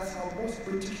assets. That's how most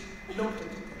British looked at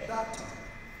it at that time.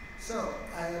 So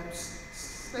I am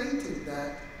stating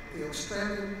that the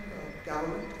Australian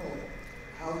government or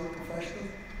housing professionals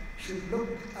should look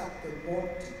at the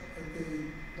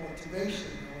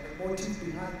motivation or the motive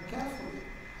behind it carefully.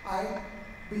 I've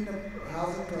been a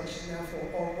housing practitioner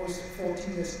for almost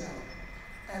 40 years now,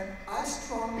 and I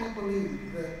strongly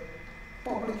believe that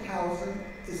public housing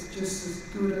is just as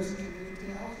good as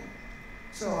community housing.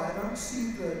 So I don't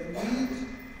see the need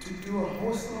to do a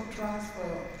wholesale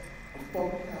transfer of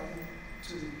public housing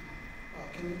to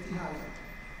community housing.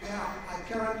 Now, I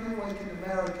currently work in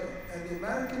America, and the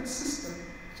American system.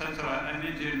 So I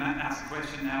need you to ask a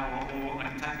question now, or I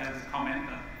can take that as a comment.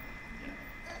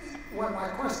 Well, my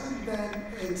question then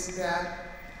is that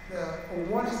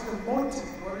what is the motive?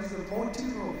 What is the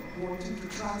motive of wanting to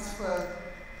transfer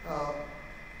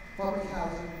public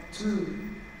housing to?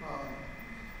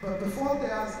 But before they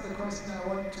answer the question, I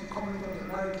want to comment on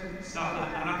the American. No,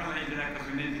 I'm not going to let you do that because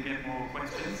we need to get more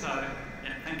questions. So,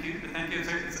 yeah, thank you. Thank you.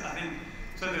 So I think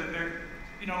so.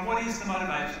 You know, what is the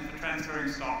motivation for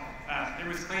transferring stock? It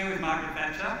was clear with Margaret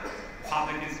Thatcher,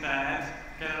 public is bad,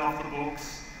 get it off the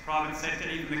books, private sector,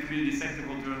 even the community sector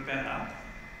will do it better.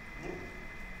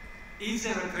 Is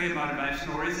there a clear motivation,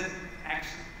 or is it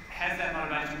actually, has that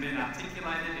motivation been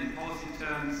articulated in policy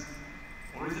terms,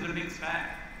 or is it a mixed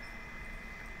bag?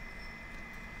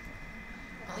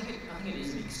 I think it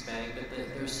is a mixed bag, but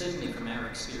there are certainly, from our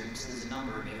experience, there's a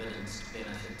number of evidenced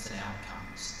benefits and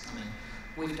outcomes. I mean,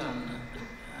 we've done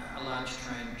a large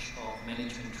tranche of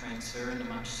management transfer and a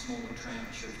much smaller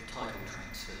tranche of title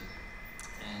transfer.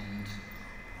 And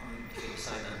I'm fair to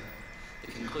say that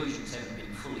the conclusions haven't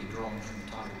been fully drawn from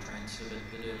the title transfer,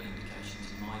 but early indications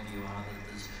in my view are that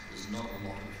there's not a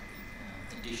lot of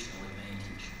additional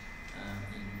advantage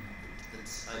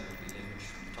that's able to be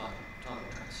leveraged from the title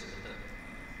transfer.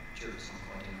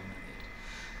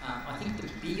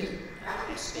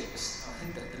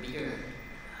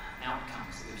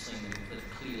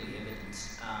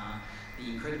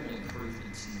 incredible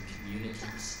improvements in the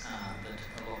communities that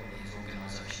a lot of these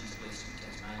organisations, at least in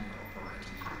Tasmania, are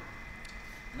operating in.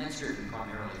 And that's driven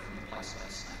primarily from the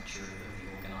place-based nature of the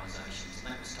organisations, and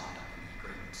that was tied up in the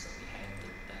agreements that we had,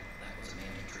 that was a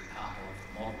mandatory part of the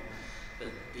model.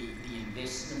 But the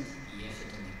investment, the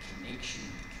effort and the connection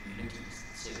to communities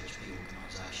that CHP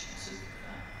organisations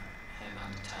have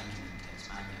undertaken in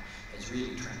Tasmania has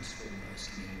really transformed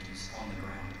those communities on the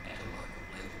ground at a local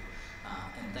level.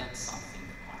 And that's something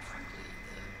that, quite frankly,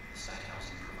 the state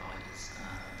housing providers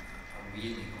are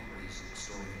really not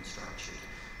resourced or even structured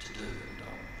to do. And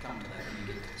I'll come to that when we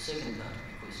get to the second part of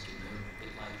your question a little bit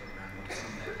later around what are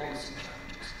some of our policy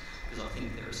challenges, because I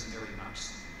think there are some very much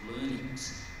some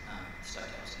learnings state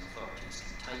housing authorities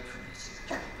can take from their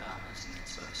CHP partners in that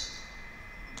space.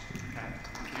 Okay,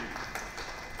 thank you.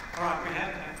 All right, we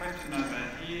have a question over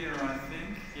here, I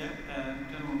think. Yep,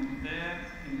 gentleman there.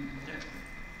 Yep.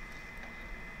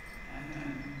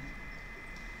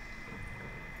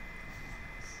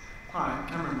 Hi,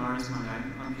 Cameron Murray's my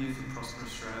name. I'm here for Prosper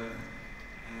Australia.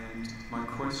 And my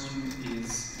question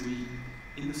is,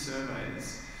 in the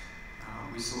surveys,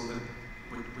 we saw that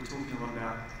we're talking a lot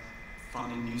about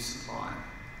funding new supply.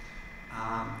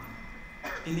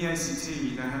 In the ACT,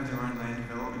 they have their own land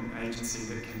development agency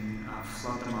that can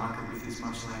flood the market with as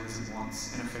much land as it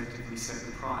wants and effectively set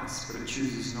the price, but it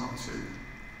chooses not to.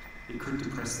 It could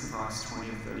depress the price 20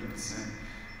 or 30%.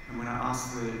 And when I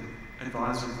asked the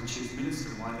advisor of the Chief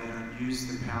Minister why they don't use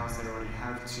the powers they already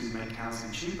have to make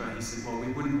housing cheaper, he said, well, we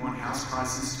wouldn't want house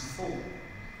prices to fall.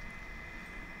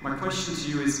 My question to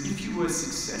you is, if you were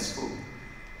successful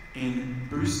in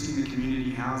boosting the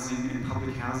community housing and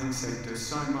public housing sector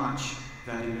so much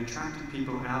that it attracted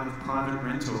people out of private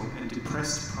rental and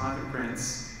depressed private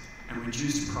rents and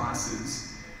reduced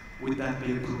prices, would that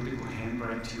be a political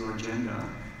handbrake to your agenda?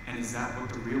 And is that what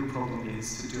the real problem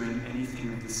is to doing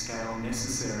anything of the scale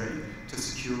necessary to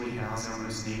securely house our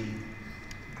most needy?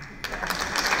 I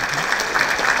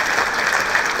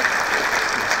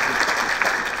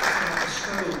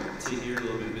struggle to hear a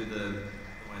little bit with the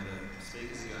way the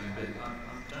speakers are going, but I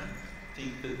don't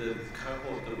think that the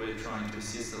cohort that we're trying to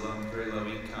assist, the very low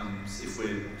incomes, if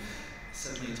we're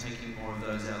suddenly taking more of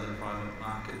those out of the private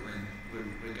market,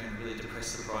 we're going to really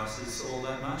depress the prices all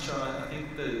that much. I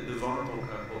think the vulnerable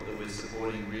cohort that we're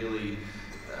supporting really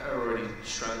are already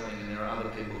struggling, and there are other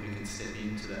people who can step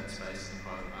into that space in the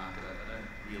private market. I don't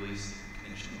really see the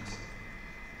connection myself.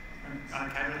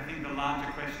 Okay, but I think the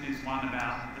larger question is one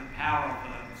about the power of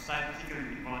the state,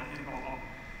 particularly of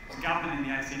government in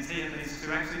the ACT at least,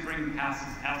 to actually bring house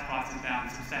prices down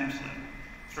substantially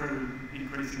through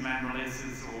increasing land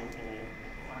releases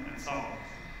and so on.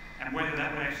 And whether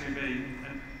that would actually be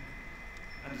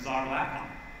a desirable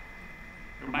outcome.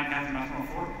 It would make housing much more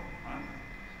affordable, right?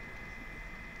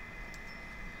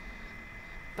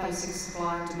 Basic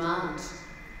supply and demand.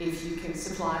 If you can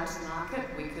supply it to the market,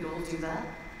 we could all do that.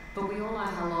 But we all know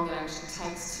how long it actually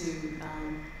takes to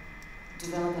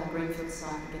develop our greenfield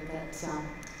site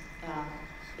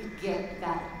and get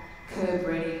that curb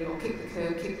ready, or kick the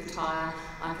curb, kick the tyre.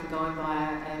 I can go and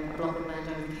buy a block of land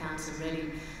over the counter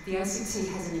ready. The ACT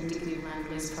has an indicative land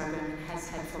release program and has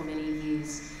had for many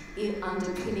years.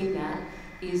 Underpinning that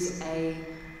is a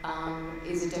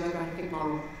demographic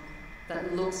model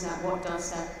that looks at what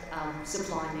does that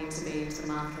supply need to be into the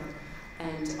market.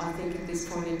 And I think at this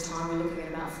point in time, we're looking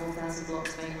at about 4,000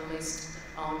 blocks being released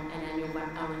on an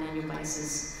annual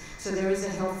basis. So there is a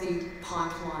healthy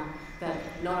pipeline that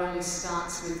not only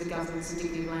starts with the government's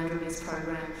indicative land release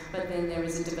program, but then there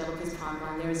is a developer's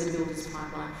pipeline, there is a builder's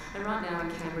pipeline. And right now in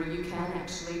Canberra, you can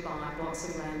actually buy blocks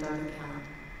of land over the counter.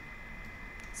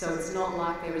 So it's not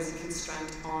like there is a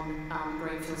constraint on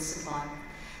greenfield supply.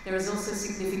 There is also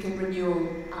significant renewal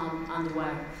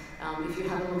underway. If you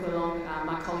have a look along,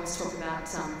 my colleagues talk about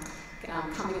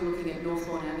coming and looking at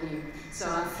Northbourne Avenue. So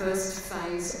our first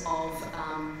phase of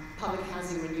public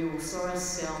housing renewal saw us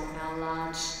sell our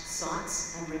large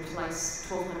sites and replace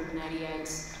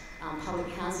 1,288 public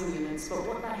housing units. But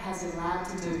what that has allowed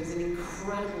to do is an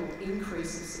incredible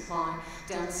increase of supply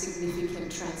down a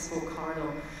significant transport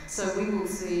corridor. So we will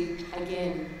see,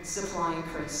 again, supply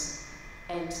increase.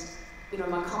 And you know,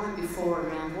 my comment before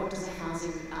around what does a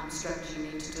housing strategy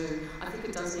need to do, I think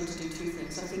it does need to do two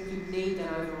things. I think you need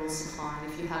that overall supply.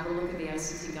 And if you have a look at the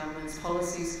ACT government's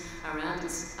policies around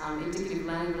its indicative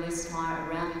land release supply,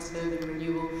 around its urban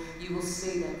renewal, you will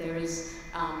see that there is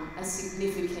a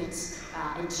significant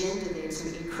agenda there to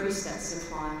increase that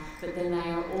supply, but then they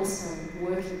are also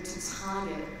working to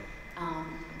target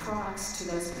products to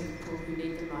those people who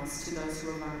need the most, to those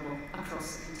who are vulnerable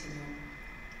across the continuum.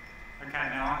 Okay,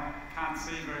 now I can't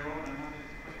see very well.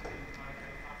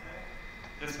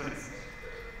 Yes, please.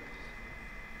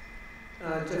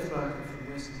 Jeff Barker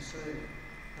from Western Australia.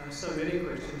 So many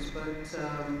questions, but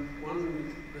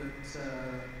one that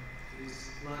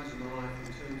is large in my life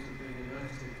in terms of being an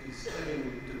architect is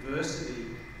having diversity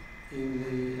in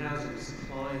the housing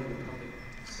supply in the public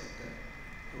sector,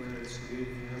 whether it's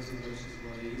community housing, which is a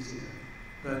lot easier.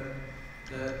 But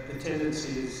the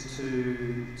tendency is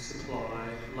to supply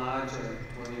larger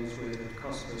dwellings where the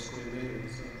cost per square metre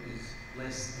is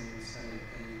less than, say,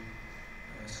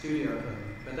 a studio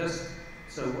home. But that's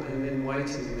and then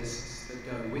waiting lists that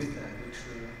go with that, which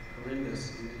are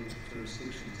horrendous in many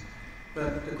jurisdictions.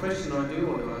 But the question I do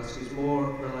want to ask is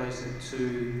more related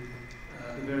to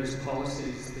the various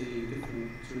policies the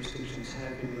different jurisdictions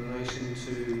have in relation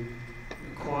to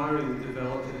requiring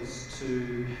developers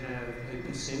to have a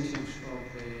percentage of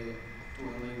their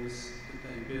dwellings that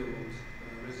they build,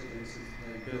 residences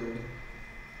that they build,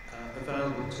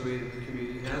 available to either the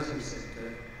community housing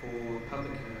sector or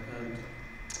public and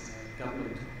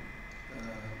government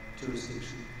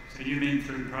jurisdiction. So you mean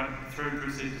through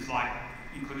procedures like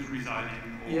inclusionary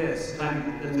zoning? Or yes,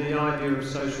 and the idea of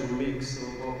social mix, or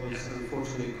what was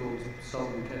unfortunately called salt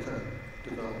and pepper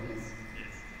development.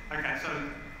 Yes. Okay, so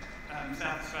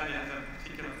South Australia has a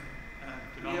particular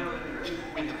development.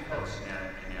 Yeah, we have a policy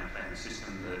in our planning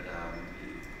system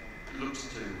that looks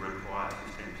to require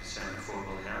 15%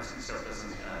 affordable housing, so it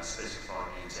doesn't specify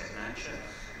the exact nature.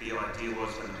 The idea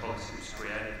was when the policy was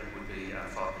created, it would be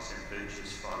 5% purchase,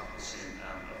 5%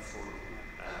 affordable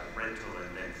rental,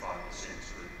 and then 5%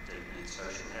 sort of deep need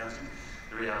social housing.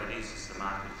 The reality is the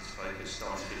market is focused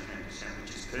on 15%,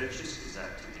 which is purchase, because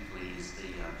that typically is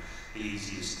the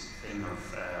easiest thing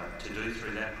to do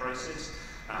through that process.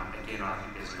 Again, I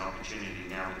think there's an opportunity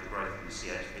now with the growth in the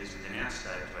CHPs within our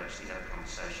state to actually have a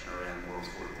conversation around more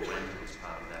affordable rental as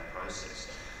part of that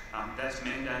process. That's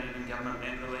mandated in government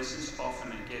land releases.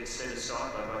 Often it gets set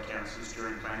aside by councils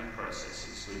during planning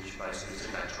processes, which basically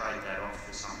said they trade that off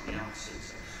for something else.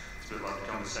 It's a bit like the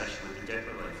conversation with the debt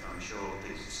relief. I'm sure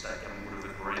the state government would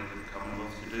have agreed with the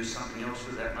Commonwealth to do something else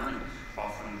with that money.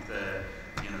 Often the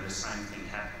same thing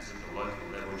happens at the local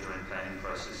level during planning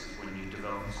processes when new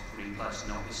developments are put in place,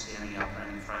 notwithstanding our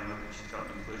planning framework, which has got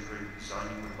an inclusionary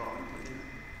zoning requirement within it.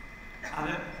 Are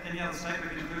there any other state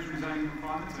with inclusionary zoning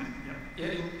requirements?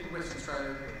 Yeah, in Western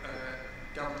Australia,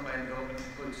 government land development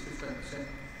includes 15%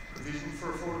 provision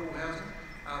for affordable housing.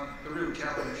 The real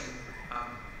challenge,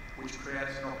 which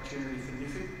creates an opportunity for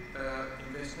NIFIC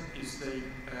investment, is the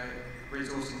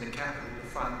resourcing the capital to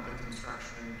fund the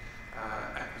construction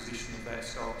and acquisition of that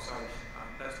stock. So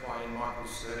that's why in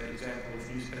Michael's example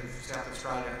of South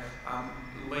Australia,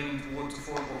 leaning towards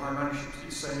affordable home ownership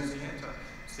is seen as the answer.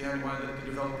 It's the only way that the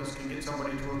developers can get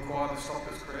somebody to acquire the stock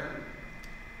that's created.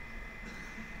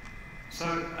 So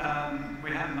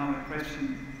we have another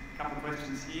question, a couple of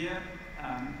questions here.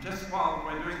 Just while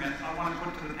we're doing that, I want to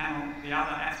put to the panel the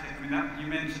other aspect. I mean, you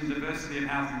mentioned diversity of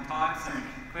housing types, and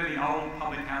clearly old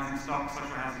public housing stock,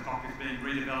 social housing stock is being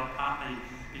redeveloped partly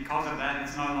because of that.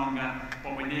 It's no longer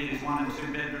what we need is 1 and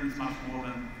 2 bedrooms, much more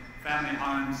than family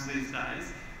homes these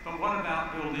days. But what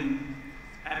about building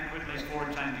adequately for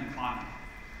a changing climate?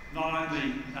 Not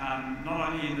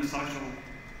only in the social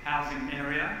housing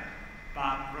area,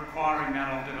 but requiring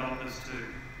that of developers too.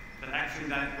 That actually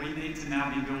that we need to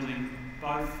now be building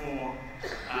both for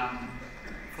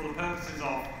the purposes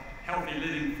of healthy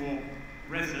living for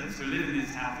residents who live in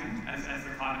this housing as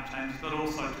the climate changes, but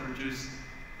also to reduce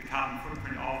the carbon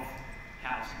footprint of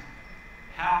housing.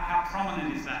 How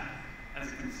prominent is that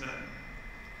as a concern?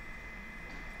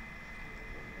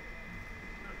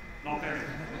 Not very.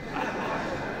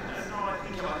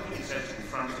 No, I think it's actually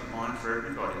front of mind for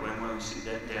everybody when we sit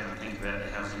down and think about the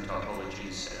housing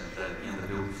typologies and the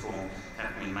build form. How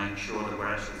can we make sure that we're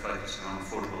actually focusing on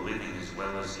affordable living as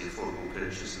well as the affordable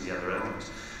purchase and the other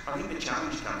elements? I think the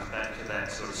challenge comes back to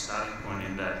that sort of starting point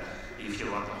in that, if you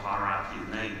like, the hierarchy of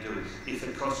need. If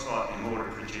it costs slightly more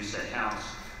to produce a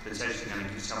house that's actually going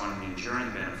to give someone an enduring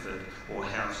benefit or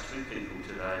house 2 people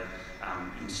today,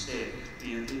 instead,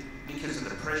 because of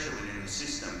the pressure within the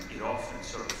system, it often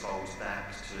sort of folds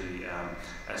back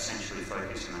to essentially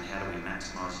focusing on how do we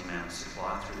maximise the amount of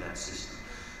supply through that system.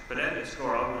 But at its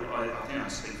core, I think I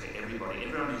speak for everybody.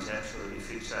 Everyone is absolutely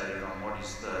fixated on what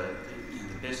is the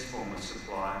best form of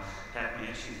supply. How can we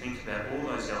actually think about all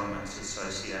those elements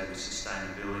associated with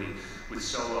sustainability, with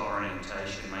solar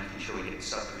orientation, making sure we get the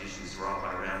subdivisions the right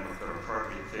way around, we've got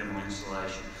appropriate thermal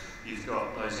insulation. You've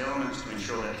got those elements to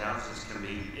ensure that houses can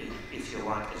be, if you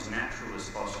like, as natural as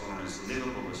possible and as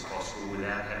livable as possible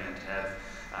without having to have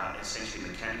essentially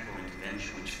mechanical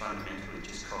intervention, which fundamentally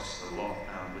just costs a lot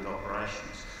with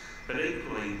operations. But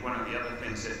equally, one of the other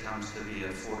things that comes to the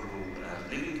affordable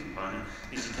living component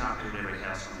is you can't build every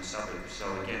house on the suburb.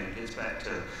 So again, it gets back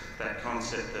to that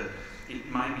concept that it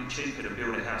may be cheaper to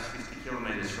build a house 50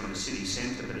 kilometres from the city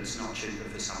centre, but it's not cheaper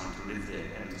for someone to live there.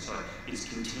 And so it's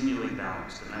continually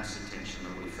balanced, and that's the tension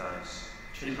that we face.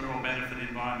 Cheaper or better for the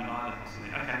environment either, possibly.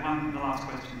 Okay, the last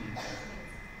question here.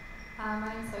 My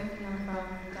name's Sophie, I'm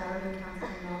from Darwin Council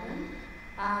in Melbourne.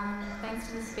 Thanks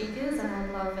to the speakers, and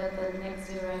I'd love at the next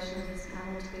iteration of this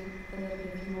panel to be for there to be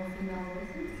a few more female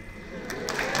voices.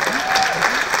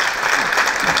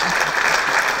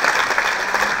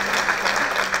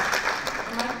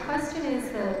 My question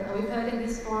is that we've heard in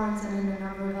these forums and in a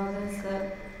number of others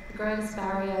that the greatest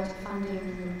barrier to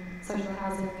funding social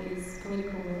housing is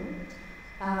political will.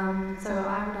 So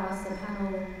I would ask the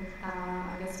panel,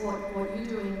 I guess, what you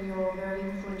do in your very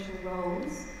influential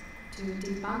roles to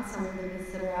debunk some of the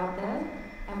myths that are out there,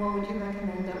 and what would you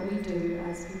recommend that we do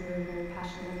as people who are very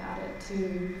passionate about it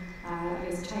to, I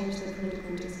guess, change the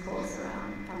political discourse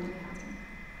around funding housing?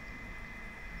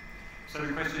 So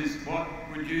the question is, what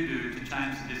would you do to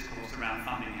change the discourse around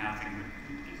funding housing,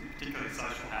 particularly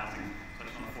social housing,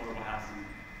 social and affordable housing,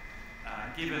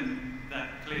 given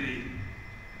that clearly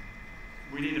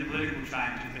we need a political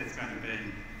change if there's going to be,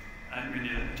 we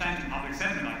need a change in public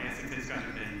sentiment, I guess, if there's going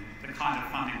to be the kind of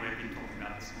funding we've been talking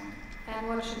about this morning. And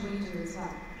what should we do as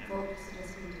well? Yeah. What would you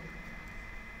suggest we do?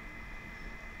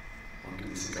 I'll give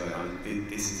this a go.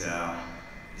 This is our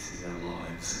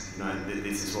lives. You know,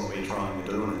 this is what we're trying to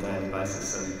do on a daily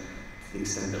basis, and to the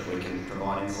extent that we can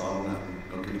provide insight on that,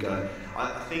 we're good to go.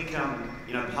 I think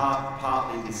you know,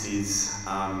 partly this is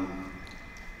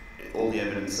all the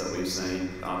evidence that we've seen.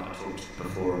 I talked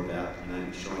before about, you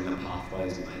know, showing the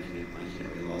pathways and making it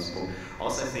realisable. I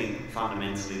also think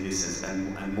fundamentally this is,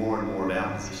 and more of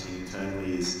our positioning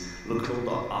internally is, look at all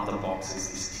the other boxes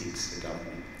this ticks for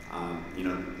government. You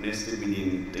know, nested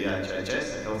within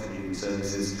DHHS, the Health and Human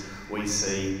Services, we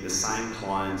see the same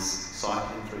clients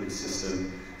cycling through the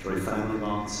system, through family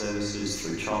violence services,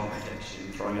 through child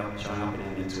protection, showing up in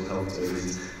our mental health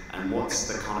services. And what's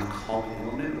the kind of common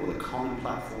element or the common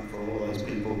platform for all those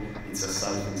people? It's a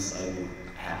safe and stable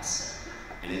house.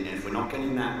 And if we're not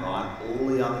getting that right, all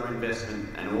the other investment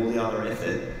and all the other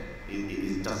effort,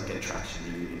 it doesn't get traction,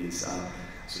 and it's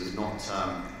sort of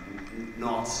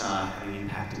not having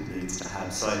impact it needs to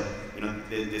have. So, you know,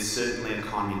 there's certainly a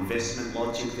kind of investment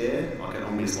logic there,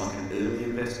 almost like an early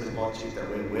investment logic that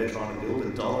we're trying to build.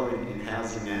 $1 in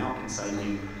housing now can save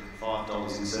you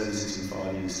 $5 in services in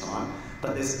 5 years' time.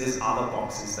 But there's other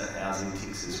boxes that housing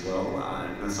ticks as well.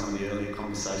 You know, some of the earlier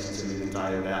conversations earlier in the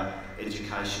day about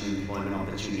education, employment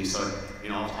opportunities. So, you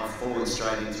know, I've fallen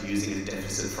straight into using a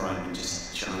deficit frame and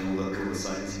just showing all the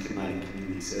savings you can make in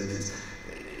community services.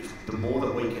 The more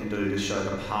that we can do to show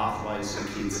the pathways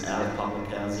for kids out of public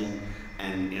housing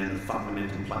and, you know, the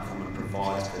fundamental platform it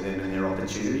provides for them and their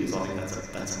opportunities, I think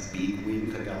that's a big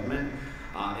win for government.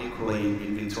 Equally,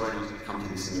 in Victoria, I'm going to come to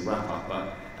this in the wrap-up,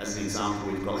 but as an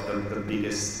example, we've got the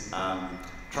biggest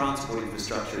transport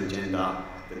infrastructure agenda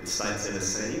that the state's ever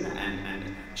seen,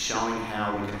 and showing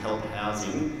how we can help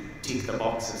housing tick the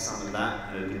box of some of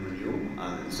that urban renewal.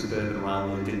 The suburban rail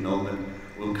loop in Melbourne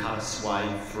will cut a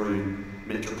swathe through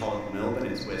metropolitan Melbourne.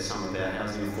 It's where some of our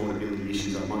housing affordability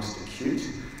issues are most acute.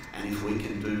 And if we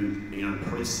can do, you know,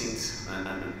 precincts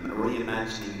and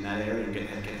reimagining in that area and get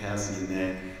housing in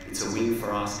there, it's a win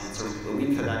for us, and it's a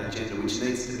win for that agenda, which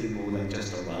needs to be more than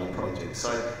just a rail project.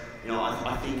 So, you know,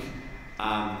 I think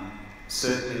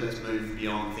certainly let's move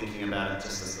beyond thinking about it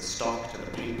just as the stock to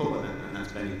the people, and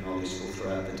that's been acknowledged all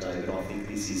throughout the day, but I think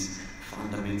this is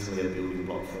fundamentally a building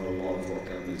block for a lot of what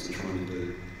governments are trying to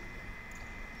do.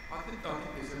 I think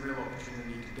there's a real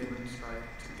opportunity to demonstrate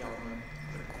to government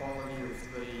the quality of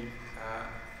the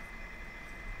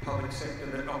public sector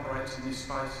that operates in this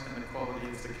space and the quality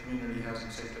of the community housing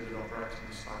sector that operates in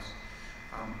this space.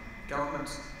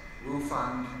 Governments will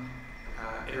fund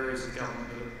areas of government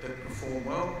that perform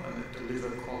well and that deliver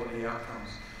quality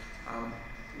outcomes.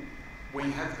 We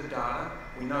have the data,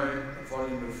 we know the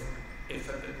volume of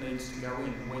effort that needs to go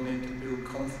in, and we need to build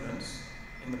confidence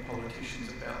in the politicians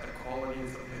about the quality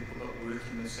of the people that work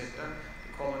in the sector,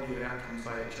 the quality of outcomes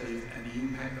they achieve, and the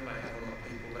impact that they have on the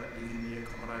people that live in the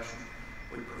accommodation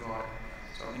we provide.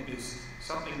 So I think there's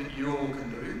something that you all can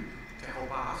do to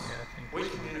help us. We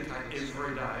communicate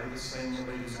every day with senior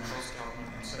leaders across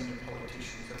government and senior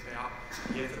politicians about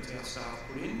the efforts our staff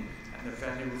put in and the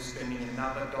value of spending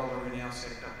another dollar in our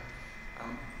sector.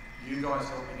 You guys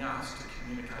helping us to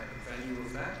communicate the value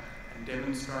of that and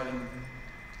demonstrating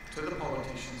to the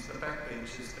politicians, the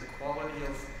backbenchers, the quality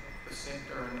of the the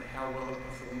sector and how well it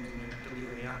performs in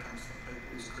delivering outcomes for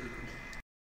people is critical.